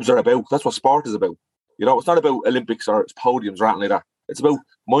clubs are about. That's what sport is about. It's not about Olympics or podiums or anything like that. It's about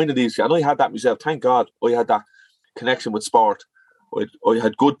minding these. I know I had that myself. Thank God I had that connection with sport. I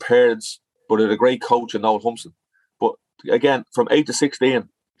had good parents, but I had a great coach in Noel Humston. But again, from 8 to 16,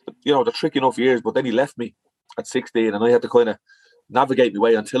 the tricky enough years, but then he left me at 16 and I had to kind of navigate my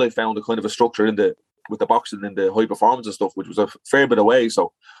way until I found a kind of a structure with the boxing and the high performance and stuff, which was a fair bit away.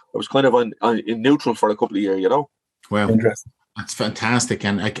 So I was kind of in neutral for a couple of years, Well, interesting. That's fantastic.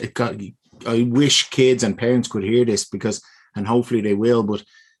 And I wish kids and parents could hear this and hopefully they will, but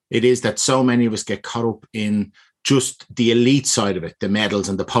it is that so many of us get caught up in just the elite side of it, the medals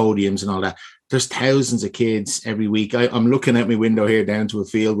and the podiums and all that. There's thousands of kids every week. I'm looking at my window here down to a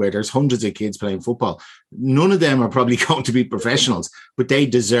field where there's hundreds of kids playing football. None of them are probably going to be professionals, but they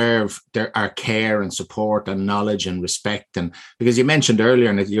deserve our care and support and knowledge and respect. And because you mentioned earlier,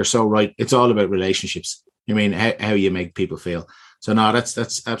 and you're so right, it's all about relationships. How you make people feel. So no,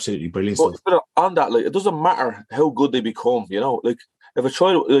 that's absolutely brilliant stuff. But on that, it doesn't matter how good they become. Like if a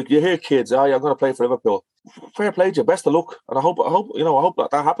child, you hear kids, I'm going to play for Liverpool. Fair play to you, best of luck, and I hope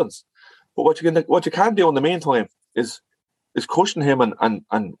that happens. But what you can do in the meantime is is cushion him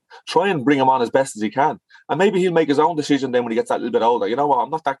and try and bring him on as best as he can. And maybe he'll make his own decision then when he gets that little bit older. You know what? I'm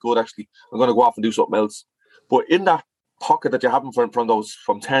not that good, actually. I'm going to go off and do something else. But in that pocket that you have him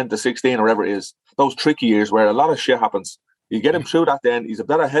from 10 to 16 or whatever it is, those tricky years where a lot of shit happens, you get him through that then, he's a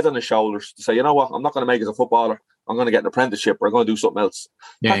better head on his shoulders to say, you know what, I'm not going to make it as a footballer. I'm going to get an apprenticeship or I'm going to do something else.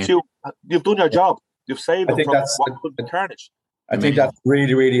 That's you. You've done your job. You've saved him from what could be carnage. I think that's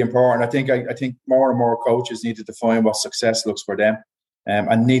really, really important. I think more and more coaches need to define what success looks for them,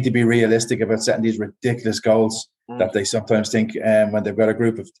 and need to be realistic about setting these ridiculous goals that they sometimes think when they've got a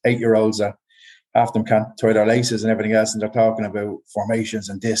group of 8-year-olds that half of them can't tie their laces and everything else, and they're talking about formations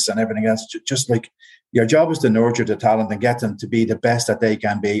and this and everything else. Just like your job is to nurture the talent and get them to be the best that they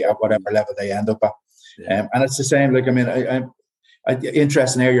can be at whatever level they end up at. Yeah. And it's the same. Like, I mean, I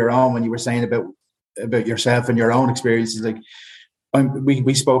interesting earlier on when you were saying about yourself and your own experiences. Like,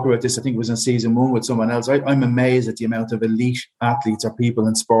 we spoke about this, I think it was in season 1 with someone else. I'm amazed at the amount of elite athletes or people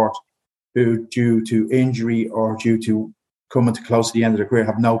in sport who, due to injury or due to coming too close to the end of their career,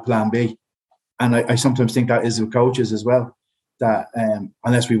 have no plan B. And I sometimes think that is with coaches as well, that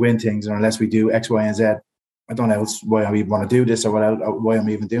unless we win things or unless we do X, Y, and Z, I don't know why I even want to do this or why I'm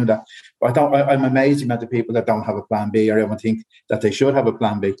even doing that. But I'm amazed at the amount of people that don't have a plan B or even think that they should have a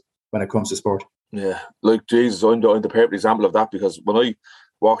plan B when it comes to sport. Yeah, like Jesus, I'm the perfect example of that, because when I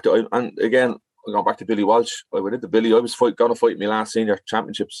walked out, and again, going back to Billy Walsh, I went into Billy. I was going to fight my last senior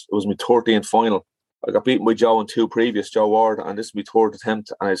championships. It was my 13th final. I got beaten by Joe in 2 previous, Joe Ward, and this is my 3rd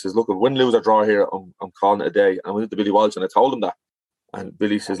attempt. And I says, look, if win, lose or draw here, I'm calling it a day. And I went into Billy Walsh and I told him that. And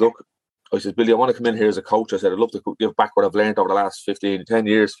Billy says, look, I said, Billy, I want to come in here as a coach. I said, I'd love to give back what I've learned over the last 15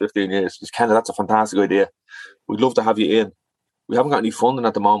 years. He says, Kenneth, that's a fantastic idea. We'd love to have you in. We haven't got any funding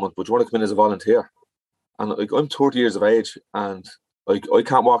at the moment, but you want to come in as a volunteer? And like, I'm 30 years of age, and like, I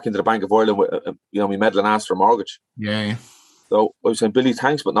can't walk into the Bank of Ireland with my medal and ask for a mortgage. Yeah. So I was saying, Billy,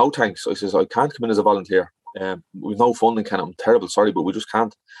 thanks, but no thanks. I says, I can't come in as a volunteer. We've no funding, Ken. I'm terrible, sorry, but we just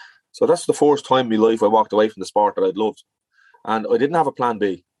can't. So that's the first time in my life I walked away from the sport that I'd loved, and I didn't have a plan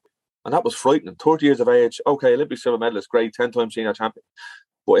B, and that was frightening. 30 years of age, okay, Olympic silver medalist, great, 10-time senior champion,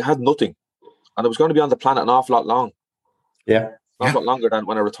 but I had nothing, and I was going to be on the planet an awful lot long. Yeah. Not a lot longer than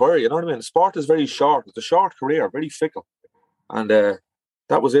when I retire, you know what I mean? Sport is very short. It's a short career, very fickle. And that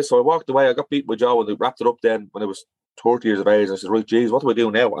was it. So I walked away. I got beaten by Joe, and they wrapped it up then when I was 30 years of age. I said, right, geez, what do I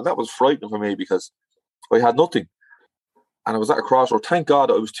do now? And that was frightening for me because I had nothing. And I was at a crossroad. Thank God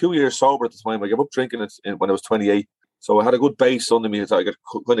I was 2 years sober at the time. I gave up drinking when I was 28. So I had a good base under me so I could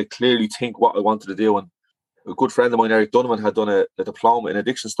kind of clearly think what I wanted to do. And a good friend of mine, Eric Donovan, had done a diploma in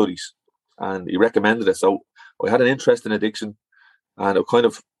addiction studies, and he recommended it. So I had an interest in addiction. And it kind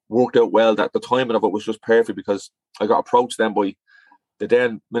of worked out well that the timing of it was just perfect, because I got approached then by the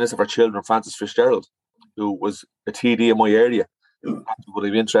then Minister for Children, Francis Fitzgerald, who was a TD in my area. Would I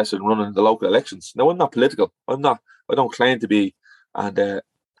be interested in running the local elections? Now, I'm not political. I don't claim to be. And it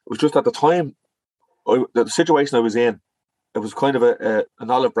was just at the time, the situation I was in, it was kind of an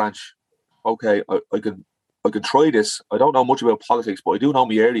olive branch. Okay, I could try this. I don't know much about politics, but I do know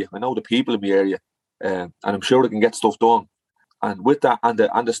my area. I know the people in my area. And I'm sure I can get stuff done. And with that and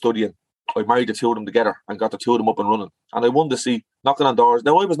the studying, I married the two of them together and got the two of them up and running. And I wanted to see knocking on doors.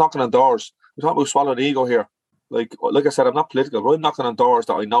 Now, I was knocking on doors. We're talking about swallowing the ego here. Like I said, I'm not political, but I'm knocking on doors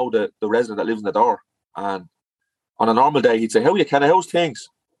that I know the resident that lives in the door. And on a normal day, he'd say, how are you, Kenneth? How's things?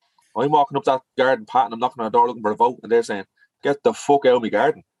 I'm walking up that garden path and I'm knocking on a door looking for a vote. And they're saying, get the fuck out of my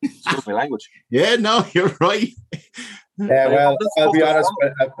garden. Excuse my language. Yeah, no, you're right. Yeah, well, I'll be honest,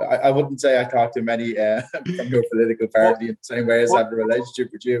 I wouldn't say I talked to many from your political party in the same way as I have a relationship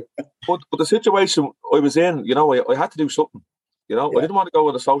with you. But the situation I was in, I had to do something. I didn't want to go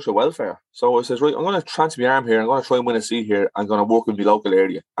with the social welfare. So I says, right, I'm going to transfer my arm here. I'm going to try and win a seat here. I'm going to work in my local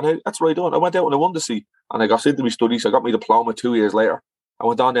area. And that's what I done. I went out and I won the seat. And I got into my studies. I got my diploma 2 years later. I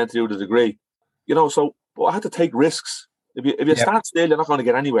went on then to do the degree. But I had to take risks. If you stand still, you're not going to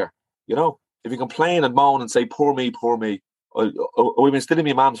get anywhere. If you complain and moan and say, poor me, I've been still in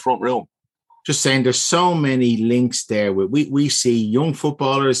my mum's front room. Just saying, there's so many links there. We see young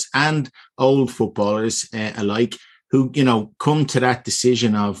footballers and old footballers alike who, come to that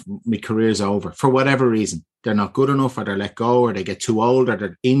decision of my career's over for whatever reason. They're not good enough, or they're let go, or they get too old, or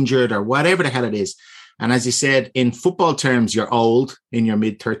they're injured, or whatever the hell it is. And as you said, in football terms, you're old in your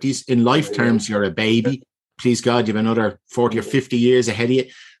mid-30s. In life terms, you're a baby. Please God, you have another 40 or 50 years ahead of you.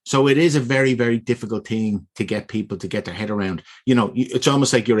 So it is a very, very difficult thing to get people to get their head around. It's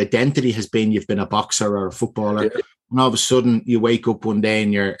almost like your identity has been, you've been a boxer or a footballer. Yeah. And all of a sudden you wake up one day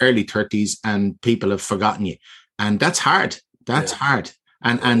in your early 30s and people have forgotten you. And that's hard. That's hard.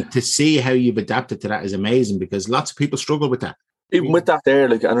 And to see how you've adapted to that is amazing, because lots of people struggle with that. Even with that there,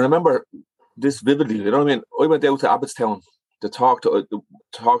 like, and I remember this vividly, you know what I mean? I went out to Abbottstown to talk to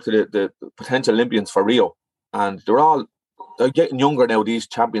the potential Olympians for Rio, and they're getting younger now, these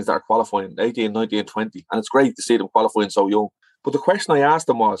champions that are qualifying, 18, 19, 20, and it's great to see them qualifying so young. But the question I asked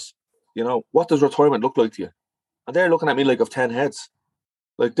them was, you know, what does retirement look like to you? And they're looking at me like I've 10 heads.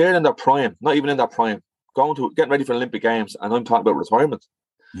 Like, they're in their prime, not even in their prime, getting ready for the Olympic Games, and I'm talking about retirement.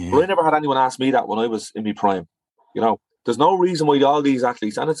 Yeah. But I never had anyone ask me that when I was in my prime. You know, there's no reason why all these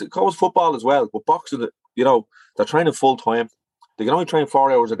athletes, and it goes football as well, but boxing, you know, they're training full time. They can only train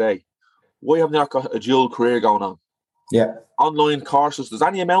 4 hours a day. Why have they not got a dual career going on? Yeah. Online courses, there's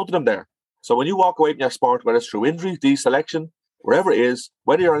any amount of them there. So when you walk away from your sport, whether it's through injury, deselection, wherever it is,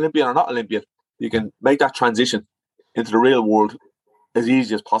 whether you're Olympian or not Olympian, you can make that transition into the real world as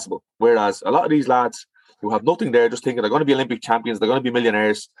easy as possible. Whereas a lot of these lads who have nothing there, just thinking they're going to be Olympic champions, they're going to be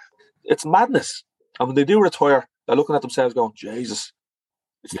millionaires, it's madness. And when they do retire, they're looking at themselves going, Jesus,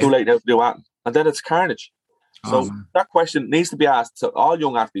 it's too late now to do that. And then it's carnage. So that question needs to be asked to all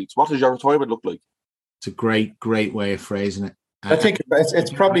young athletes. What does your retirement look like? It's a great way of phrasing it. I think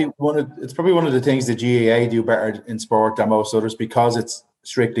it's probably one of the things the GAA do better in sport than most others, because it's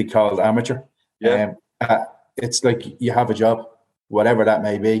strictly called amateur. Yeah. It's like you have a job, whatever that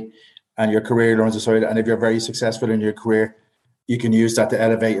may be, and your career runs aside. And if you're very successful in your career, you can use that to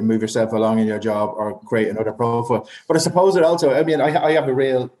elevate and move yourself along in your job or create another profile. But I suppose it also, I mean, I have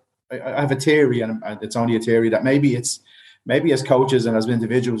a theory, and it's only a theory, that maybe as coaches and as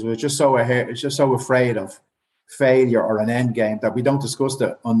individuals, we're just so afraid of failure or an end game that we don't discuss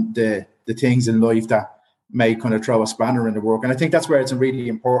the things in life that may kind of throw a spanner in the work. And I think that's where it's really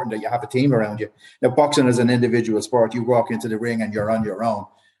important that you have a team around you. Now, boxing is an individual sport. You walk into the ring and you're on your own.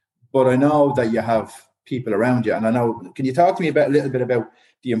 But I know that you have people around you. And I know, can you talk to me a little bit about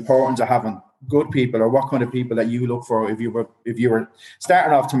the importance of having good people, or what kind of people that you look for if you were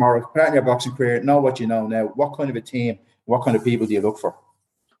starting off tomorrow, starting your boxing career, know what you know now, what kind of a team, what kind of people do you look for?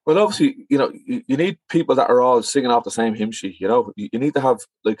 Well, obviously, you know, you need people that are all singing off the same hymn sheet. You know, you need to have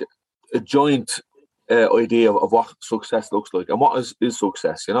like a joint idea of what success looks like and what is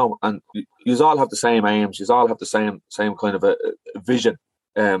success. You know, and you all have the same aims. You all have the same kind of a vision.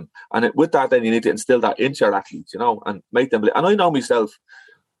 With that, then you need to instill that into your athletes. You know, and make them. And I know myself,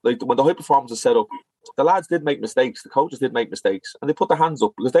 like when the high performance is set up, the lads did make mistakes. The coaches did make mistakes, and they put their hands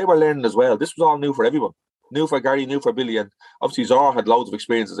up because they were learning as well. This was all new for everyone. New for Gary, new for Billy, and obviously Zara had loads of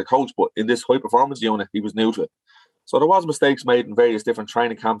experience as a coach, but in this high performance unit, he was new to it. So there was mistakes made in various different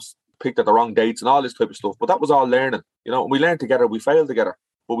training camps, picked at the wrong dates and all this type of stuff. But that was all learning, you know. And we learned together, we failed together,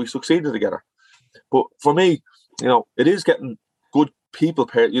 but we succeeded together. But for me, you know, it is getting good people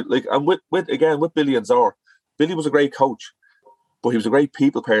paired. Like, and with Billy and Zara, Billy was a great coach, but he was a great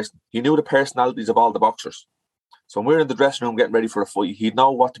people person. He knew the personalities of all the boxers. So when we're in the dressing room getting ready for a fight, he'd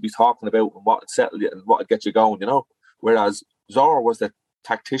know what to be talking about and what would settle you and what would get you going, you know. Whereas Zara was the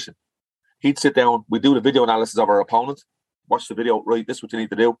tactician. He'd sit down, we'd do the video analysis of our opponent, watch the video, right, this is what you need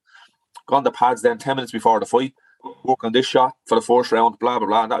to do. Go on the pads then 10 minutes before the fight, work on this shot for the first round, blah, blah,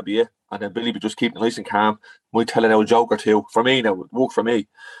 blah, and that'd be it. And then Billy would just keep it nice and calm. Might tell a joke or two. For me now, it worked for me.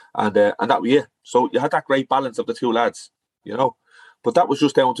 And that'd be it. So you had that great balance of the two lads, you know. But that was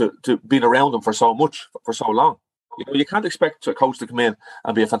just down to being around them for so long. You know, you can't expect a coach to come in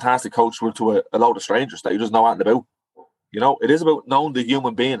and be a fantastic coach to a load of strangers that you just know nothing about. You know, it is about knowing the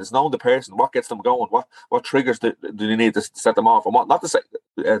human being. It's knowing the person, what gets them going, what triggers do you need to set them off, and what not to say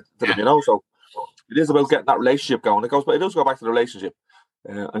to them. You know, so it is about getting that relationship going. It does go back to the relationship,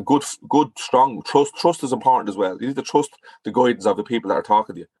 and good, strong trust. Trust is important as well. You need to trust the guidance of the people that are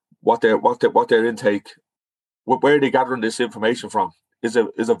talking to you. What their intake, where are they gathering this information from? Is it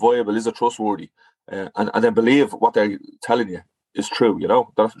viable? Is it trustworthy? And then believe what they're telling you is true. You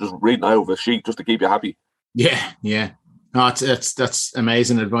know, don't just reading out of a sheet just to keep you happy. Yeah. No, that's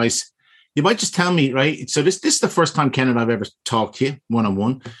amazing advice. You might just tell me, right? So this is the first time, Kenneth, I've ever talked to you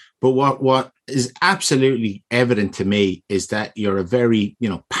one-on-one. But what is absolutely evident to me is that you're a very, you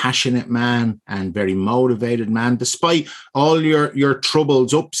know, passionate man and very motivated man, despite all your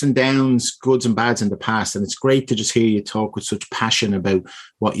troubles, ups and downs, goods and bads in the past. And it's great to just hear you talk with such passion about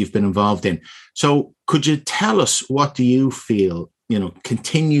what you've been involved in. So could you tell us, what do you feel, you know,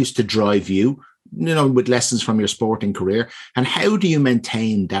 continues to drive you, you know, with lessons from your sporting career? And how do you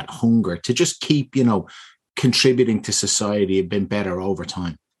maintain that hunger to just keep, you know, contributing to society and being better over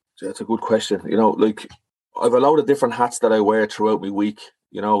time? That's a good question. You know, like, I've a lot of different hats that I wear throughout my week.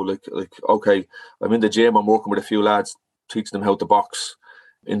 You know, like okay, I'm in the gym, I'm working with a few lads, teaching them how to box.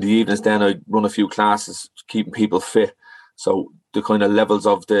 In the evenings then I run a few classes, keeping people fit. So the kind of levels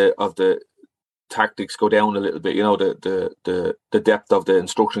of the tactics go down a little bit. The depth of the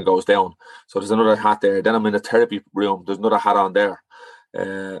instruction goes down. So there's another hat there. Then I'm in the therapy room. There's another hat on there.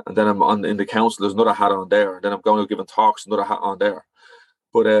 And then I'm in the council. There's another hat on there. Then I'm going to giving talks. Another hat on there.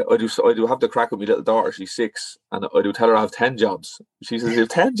 But I do have the crack with my little daughter. She's 6, and I do tell her I have 10 jobs. She says, "You have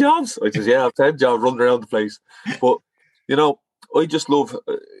 10 jobs?" I says, "Yeah, I have 10 jobs running around the place." But I just love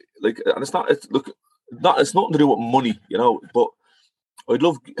and it's nothing to do with money, But I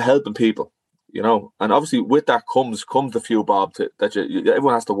love helping people, And obviously with that comes the few bob that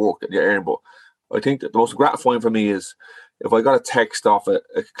everyone has to work and you earn. But I think that the most gratifying for me is if I got a text off a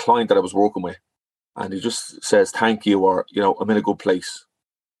client that I was working with, and he just says thank you, or I'm in a good place.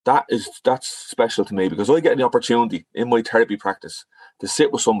 That's special to me, because I get the opportunity in my therapy practice to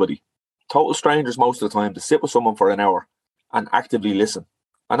sit with somebody, total strangers most of the time, to sit with someone for an hour and actively listen.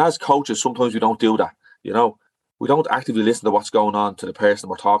 And as coaches, sometimes we don't do that. We don't actively listen to what's going on to the person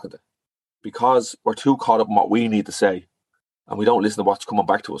we're talking to, because we're too caught up in what we need to say, and we don't listen to what's coming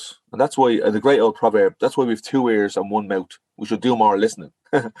back to us. And that's why the great old proverb, that's why we have 2 ears and 1 mouth. We should do more listening.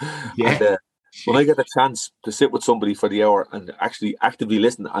 Yeah. And, when I get the chance to sit with somebody for the hour and actually actively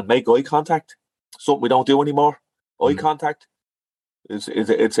listen and make eye contact, something we don't do anymore. Eye contact, it's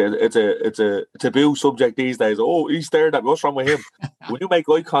a taboo subject these days. Oh, he stared at me. What's wrong with him? When you make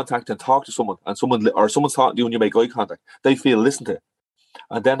eye contact and talk to someone, and someone's talking to you and you make eye contact, they feel listened to,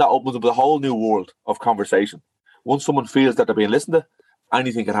 and then that opens up a whole new world of conversation. Once someone feels that they're being listened to,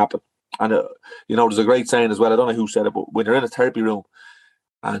 anything can happen. And there's a great saying as well. I don't know who said it, but when you're in a therapy room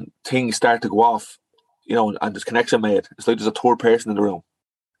and things start to go off, and there's connection made, it's like there's a third person in the room.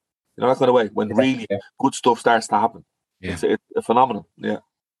 That kind of way. When really good stuff starts to happen, it's a phenomenon. Yeah.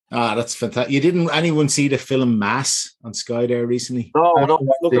 Ah, that's fantastic. Didn't anyone see the film Mass on Sky there recently? No.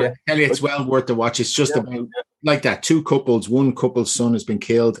 Look, I tell you, it's well worth the watch. It's just about like that. 2 couples. One couple's son has been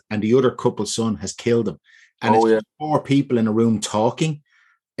killed, and the other couple's son has killed him. And it's just 4 people in a room talking.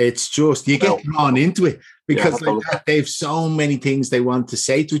 It's just, you get drawn into it, because they've so many things they want to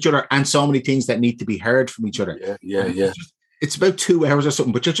say to each other, and so many things that need to be heard from each other. Yeah. It's about 2 hours or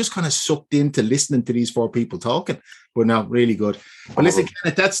something, but you're just kind of sucked into listening to these 4 people talking. But no, really good. But listen,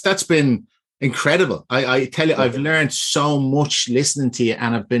 Kenneth, that's been incredible. I tell you, I've learned so much listening to you,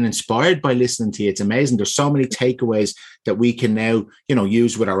 and I've been inspired by listening to you. It's amazing. There's so many takeaways that we can now,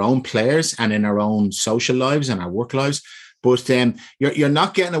 use with our own players and in our own social lives and our work lives. But you're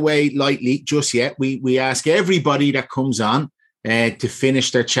not getting away lightly just yet. We ask everybody that comes on to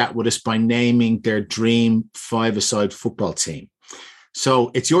finish their chat with us by naming their dream 5-a-side football team. So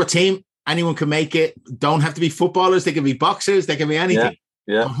it's your team. Anyone can make it. Don't have to be footballers. They can be boxers. They can be anything.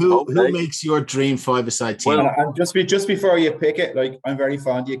 Yeah. Who makes your dream 5-a-side team? Well, and just before you pick it, I'm very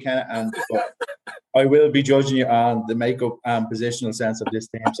fond of you, Kenneth, and I will be judging you on the makeup and positional sense of this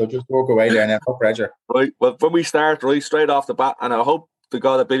team. So just walk away there now. No pressure. Right. Well, when we start, right, straight off the bat, and I hope to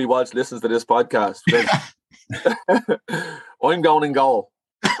God that Billy Walsh listens to this podcast. I'm going in goal.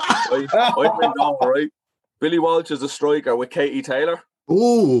 Right? I'm in goal, right? Billy Walsh is a striker with Katie Taylor.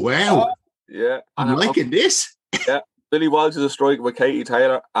 Oh, wow. Yeah. I'm liking this. Yeah. Billy Walsh is a striker with Katie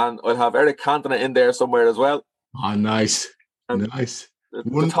Taylor, and I'll have Eric Cantona in there somewhere as well. Oh, nice. And nice.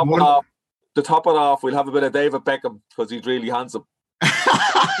 To top it off, we'll have a bit of David Beckham, because he's really handsome.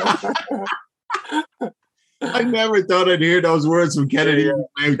 I never thought I'd hear those words from Kennedy.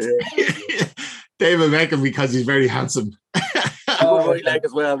 Yeah. David Beckham, because he's very handsome. He's a good right leg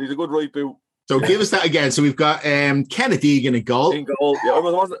as well. He's a good right boot. So give us that again. So we've got Kenneth Egan in goal. In goal, yeah.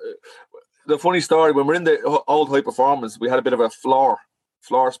 The funny story, when we're in the old high performance, we had a bit of a floor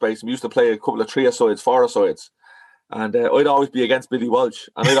space. We used to play a couple of 3-a-sides, 4-a-sides. And I'd always be against Billy Walsh,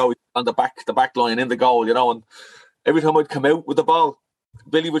 and I'd always on the back line in the goal, and every time I'd come out with the ball,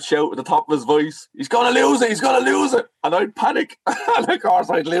 Billy would shout at the top of his voice, he's going to lose it, and I'd panic, and of course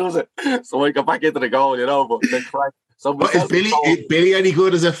I'd lose it, so I got back into the goal, but the crack. So is Billy any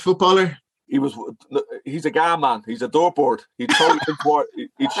good as a footballer? He's a guy, man. He's a dartboard. He'd show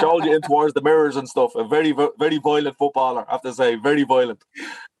you in towards the mirrors and stuff. A very, very violent footballer, I have to say. Very violent.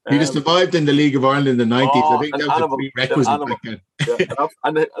 He just survived in the League of Ireland in the 90s. I think that was a prerequisite back then.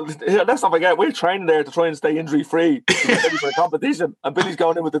 And let's not forget, we're training there to try and stay injury-free ready for a competition. And Billy's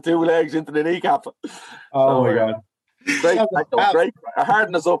going in with the 2 legs into the kneecap. Oh, my God. Great. I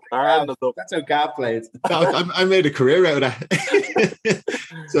harden us up. That's how Gav plays. I made a career out of that.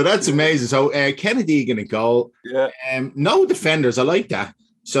 So that's amazing. So Kenneth Egan in goal. Yeah. No defenders. I like that.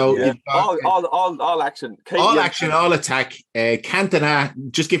 So yeah. you've got, all action. all action, all attack. Cantona,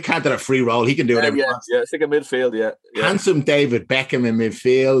 just give Cantona a free roll. He can do whatever he wants. Yeah, stick a midfield, yeah. Handsome David Beckham in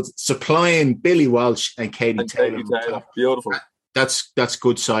midfield, supplying Billy Walsh and Katie Taylor. Beautiful. That's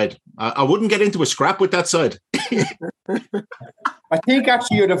good side. I wouldn't get into a scrap with that side. I think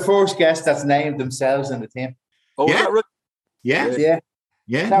actually you're the first guest that's named themselves in the team. Oh, yeah. is that right?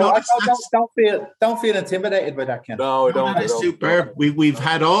 Yeah. No, don't feel intimidated by that, Ken. No, I don't. That's superb. We've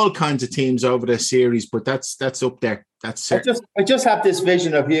had all kinds of teams over the series, but that's up there. That's I just have this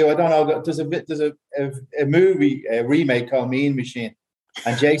vision of you. I don't know. There's a movie, a remake called Mean Machine,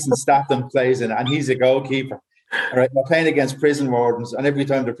 and Jason Statham plays in it, and he's a goalkeeper. All right, we're playing against prison wardens, and every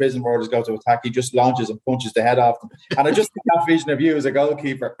time the prison wardens go to attack, he just launches and punches the head off them. And I just think that vision of you as a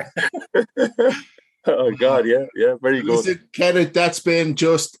goalkeeper. Oh God, yeah, very good. Listen, Kenneth, that's been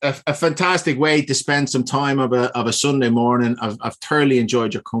just a fantastic way to spend some time of a Sunday morning. I've thoroughly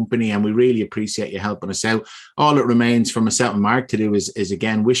enjoyed your company, and we really appreciate you helping us out. All it remains for myself and Mark to do is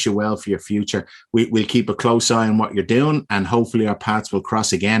again wish you well for your future. We'll keep a close eye on what you're doing, and hopefully our paths will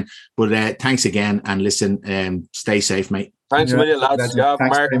cross again. But thanks again, and listen, stay safe, mate. Thanks a million, lads. Yeah,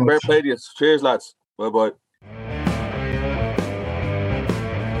 Mark, fair play to you. Cheers, lads. Bye.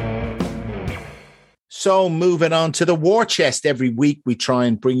 So moving on to the War Chest. Every week we try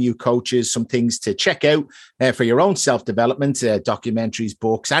and bring you coaches some things to check out for your own self-development, documentaries,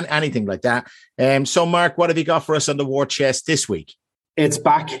 books, and anything like that. So Mark, what have you got for us on the War Chest this week? It's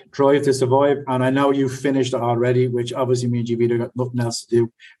back, Drive to Survive. And I know you've finished it already, which obviously means you've either got nothing else to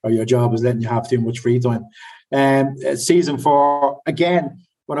do or your job is letting you have too much free time. Season 4, again,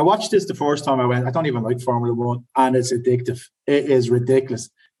 when I watched this the first time I went, I don't even like Formula 1, and it's addictive. It is ridiculous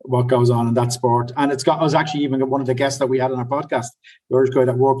what goes on in that sport. And I was actually even one of the guests that we had on our podcast, the Irish guy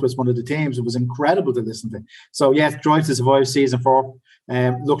that worked with one of the teams. It was incredible to listen to. So yeah, Drive to Survive season 4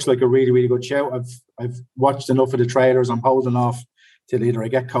 looks like a really, really good show. I've watched enough of the trailers. I'm holding off till either I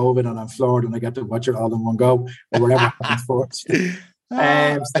get COVID and I'm floored and I get to watch it all in one go, or whatever happens first.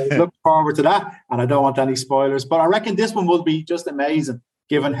 So look forward to that, and I don't want any spoilers, but I reckon this one will be just amazing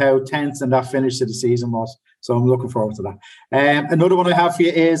given how tense and that finish to the season was. So I'm looking forward to that. Another one I have for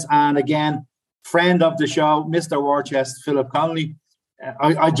you is, and again, friend of the show, Mr. Warchest, Philip Connolly.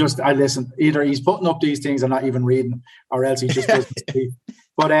 I listen. Either he's putting up these things I'm not even reading, or else he just doesn't speak.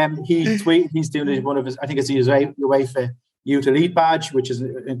 But he's doing one of his, I think it's his UEFA Youth Elite badge, which is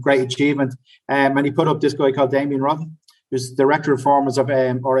a great achievement. And he put up this guy called Damien Rodden, who's Director of Formers of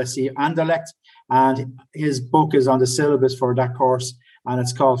RSC Anderlecht. And his book is on the syllabus for that course, and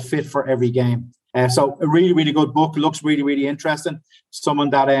it's called Fit for Every Game. So a really, really good book. Looks really, really interesting. Someone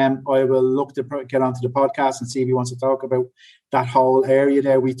that I will look to get onto the podcast and see if he wants to talk about that whole area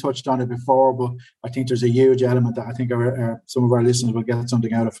there. We touched on it before, but I think there's a huge element that I think some of our listeners will get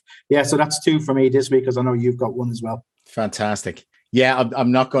something out of. Yeah, so that's 2 for me this week, because I know you've got one as well. Fantastic. Yeah,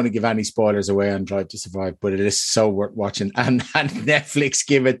 I'm not going to give any spoilers away on Drive to Survive, but it is so worth watching. And Netflix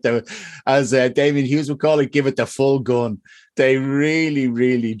give it as David Hughes would call it, give it the full gun. They really,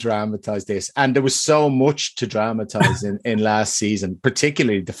 really dramatized this. And there was so much to dramatize in last season,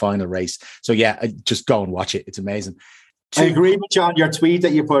 particularly the final race. So yeah, just go and watch it. It's amazing. I agree with you on your tweet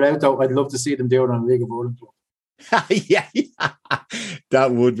that you put out, though. I'd love to see them do it on League of Ireland. yeah,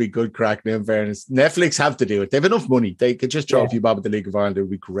 that would be good crack. In fairness, Netflix have to do it. They have enough money. They could just throw a few bob at the League of Ireland. It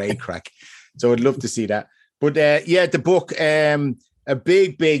would be great crack. So I'd love to see that. But the book, a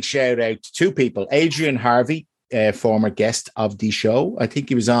big shout out to 2 people. Adrian Harvey, former guest of the show. I think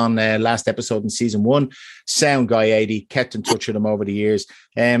he was on last episode in season 1. Sound guy, 80, kept in touch with him over the years.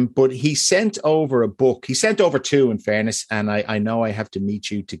 But he sent over a book. He sent over 2, in fairness, and I know I have to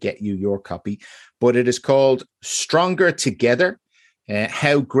meet you to get you your copy. But it is called Stronger Together,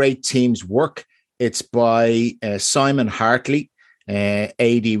 How Great Teams Work. It's by Simon Hartley.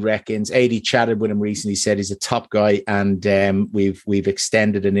 AD chatted with him recently, said he's a top guy, and we've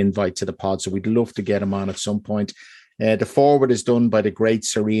extended an invite to the pod, so we'd love to get him on at some point. The forward is done by the great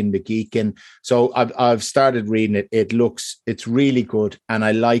Serene McGeekin. So I've started reading it. It's really good, and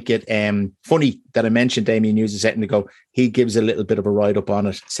I like it. Funny that I mentioned Damien Hughes a second ago. He gives a little bit of a write-up on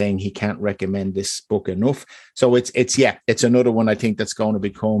it, saying he can't recommend this book enough. So it's another one I think that's going to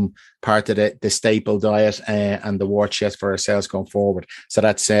become part of the staple diet and the war chest for ourselves going forward. So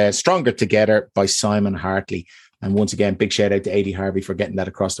that's Stronger Together by Simon Hartley. And once again, big shout out to AD Harvey for getting that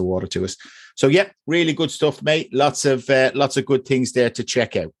across the water to us. So yeah, really good stuff, mate. Lots of good things there to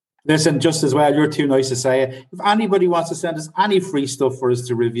check out. Listen, just as well, you're too nice to say it. If anybody wants to send us any free stuff for us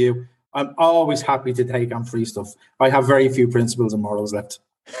to review, I'm always happy to take on free stuff. I have very few principles and morals left.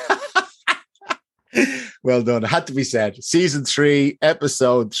 Well done. It had to be said. Season 3,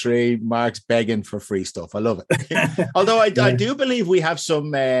 episode 3, Mark's begging for free stuff. I love it. Although I do believe we have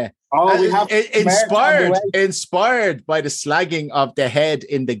some inspired by the slagging of the head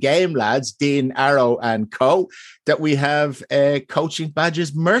in the game, lads, Dean, Arrow and co, that we have Coaching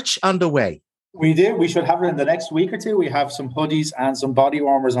Badges merch on the way. We do. We should have it in the next week or two. We have some hoodies and some body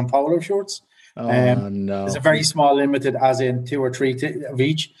warmers and polo shorts. No. It's a very small limited, as in 2 or 3 of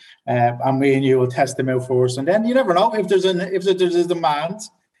each. And me and you will test them out for us. And then you never know if there's a demand.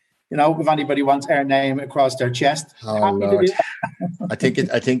 You know, if anybody wants our name across their chest. Oh Lord. I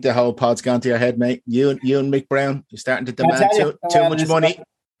think the whole pod's gone to your head, mate. You and Mick Brown, you're starting to demand too much money.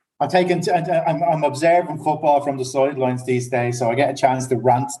 I'm observing football from the sidelines these days, so I get a chance to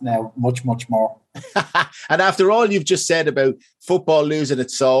rant now much, much more. And after all you've just said about football losing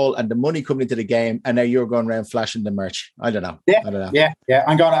its soul and the money coming into the game, and now you're going around flashing the merch. I don't know. Yeah.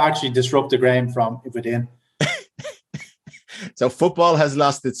 I'm going to actually disrupt the game from within. So football has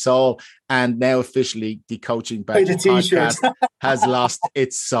lost its soul, and now officially the Coaching Badges podcast has lost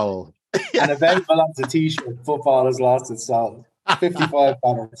its soul. And available on the t-shirt, football has lost its soul.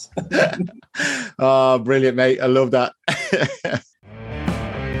 $55. Oh, brilliant, mate. I love that.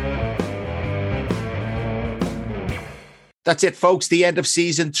 That's it, folks. The end of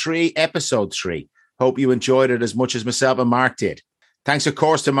season 3, episode 3. Hope you enjoyed it as much as myself and Mark did. Thanks, of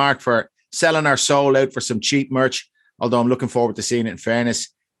course, to Mark for selling our soul out for some cheap merch, although I'm looking forward to seeing it in fairness.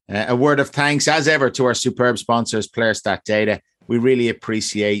 A word of thanks, as ever, to our superb sponsors, PlayerStat Data. We really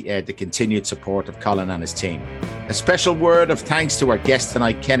appreciate the continued support of Colin and his team. A special word of thanks to our guest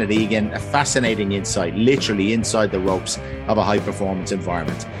tonight, Kenneth Egan, a fascinating insight, literally inside the ropes of a high-performance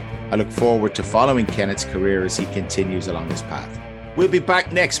environment. I look forward to following Kenneth's career as he continues along this path. We'll be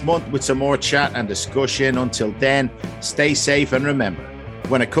back next month with some more chat and discussion. Until then, stay safe and remember,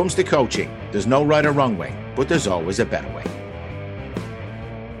 when it comes to coaching, there's no right or wrong way, but there's always a better way.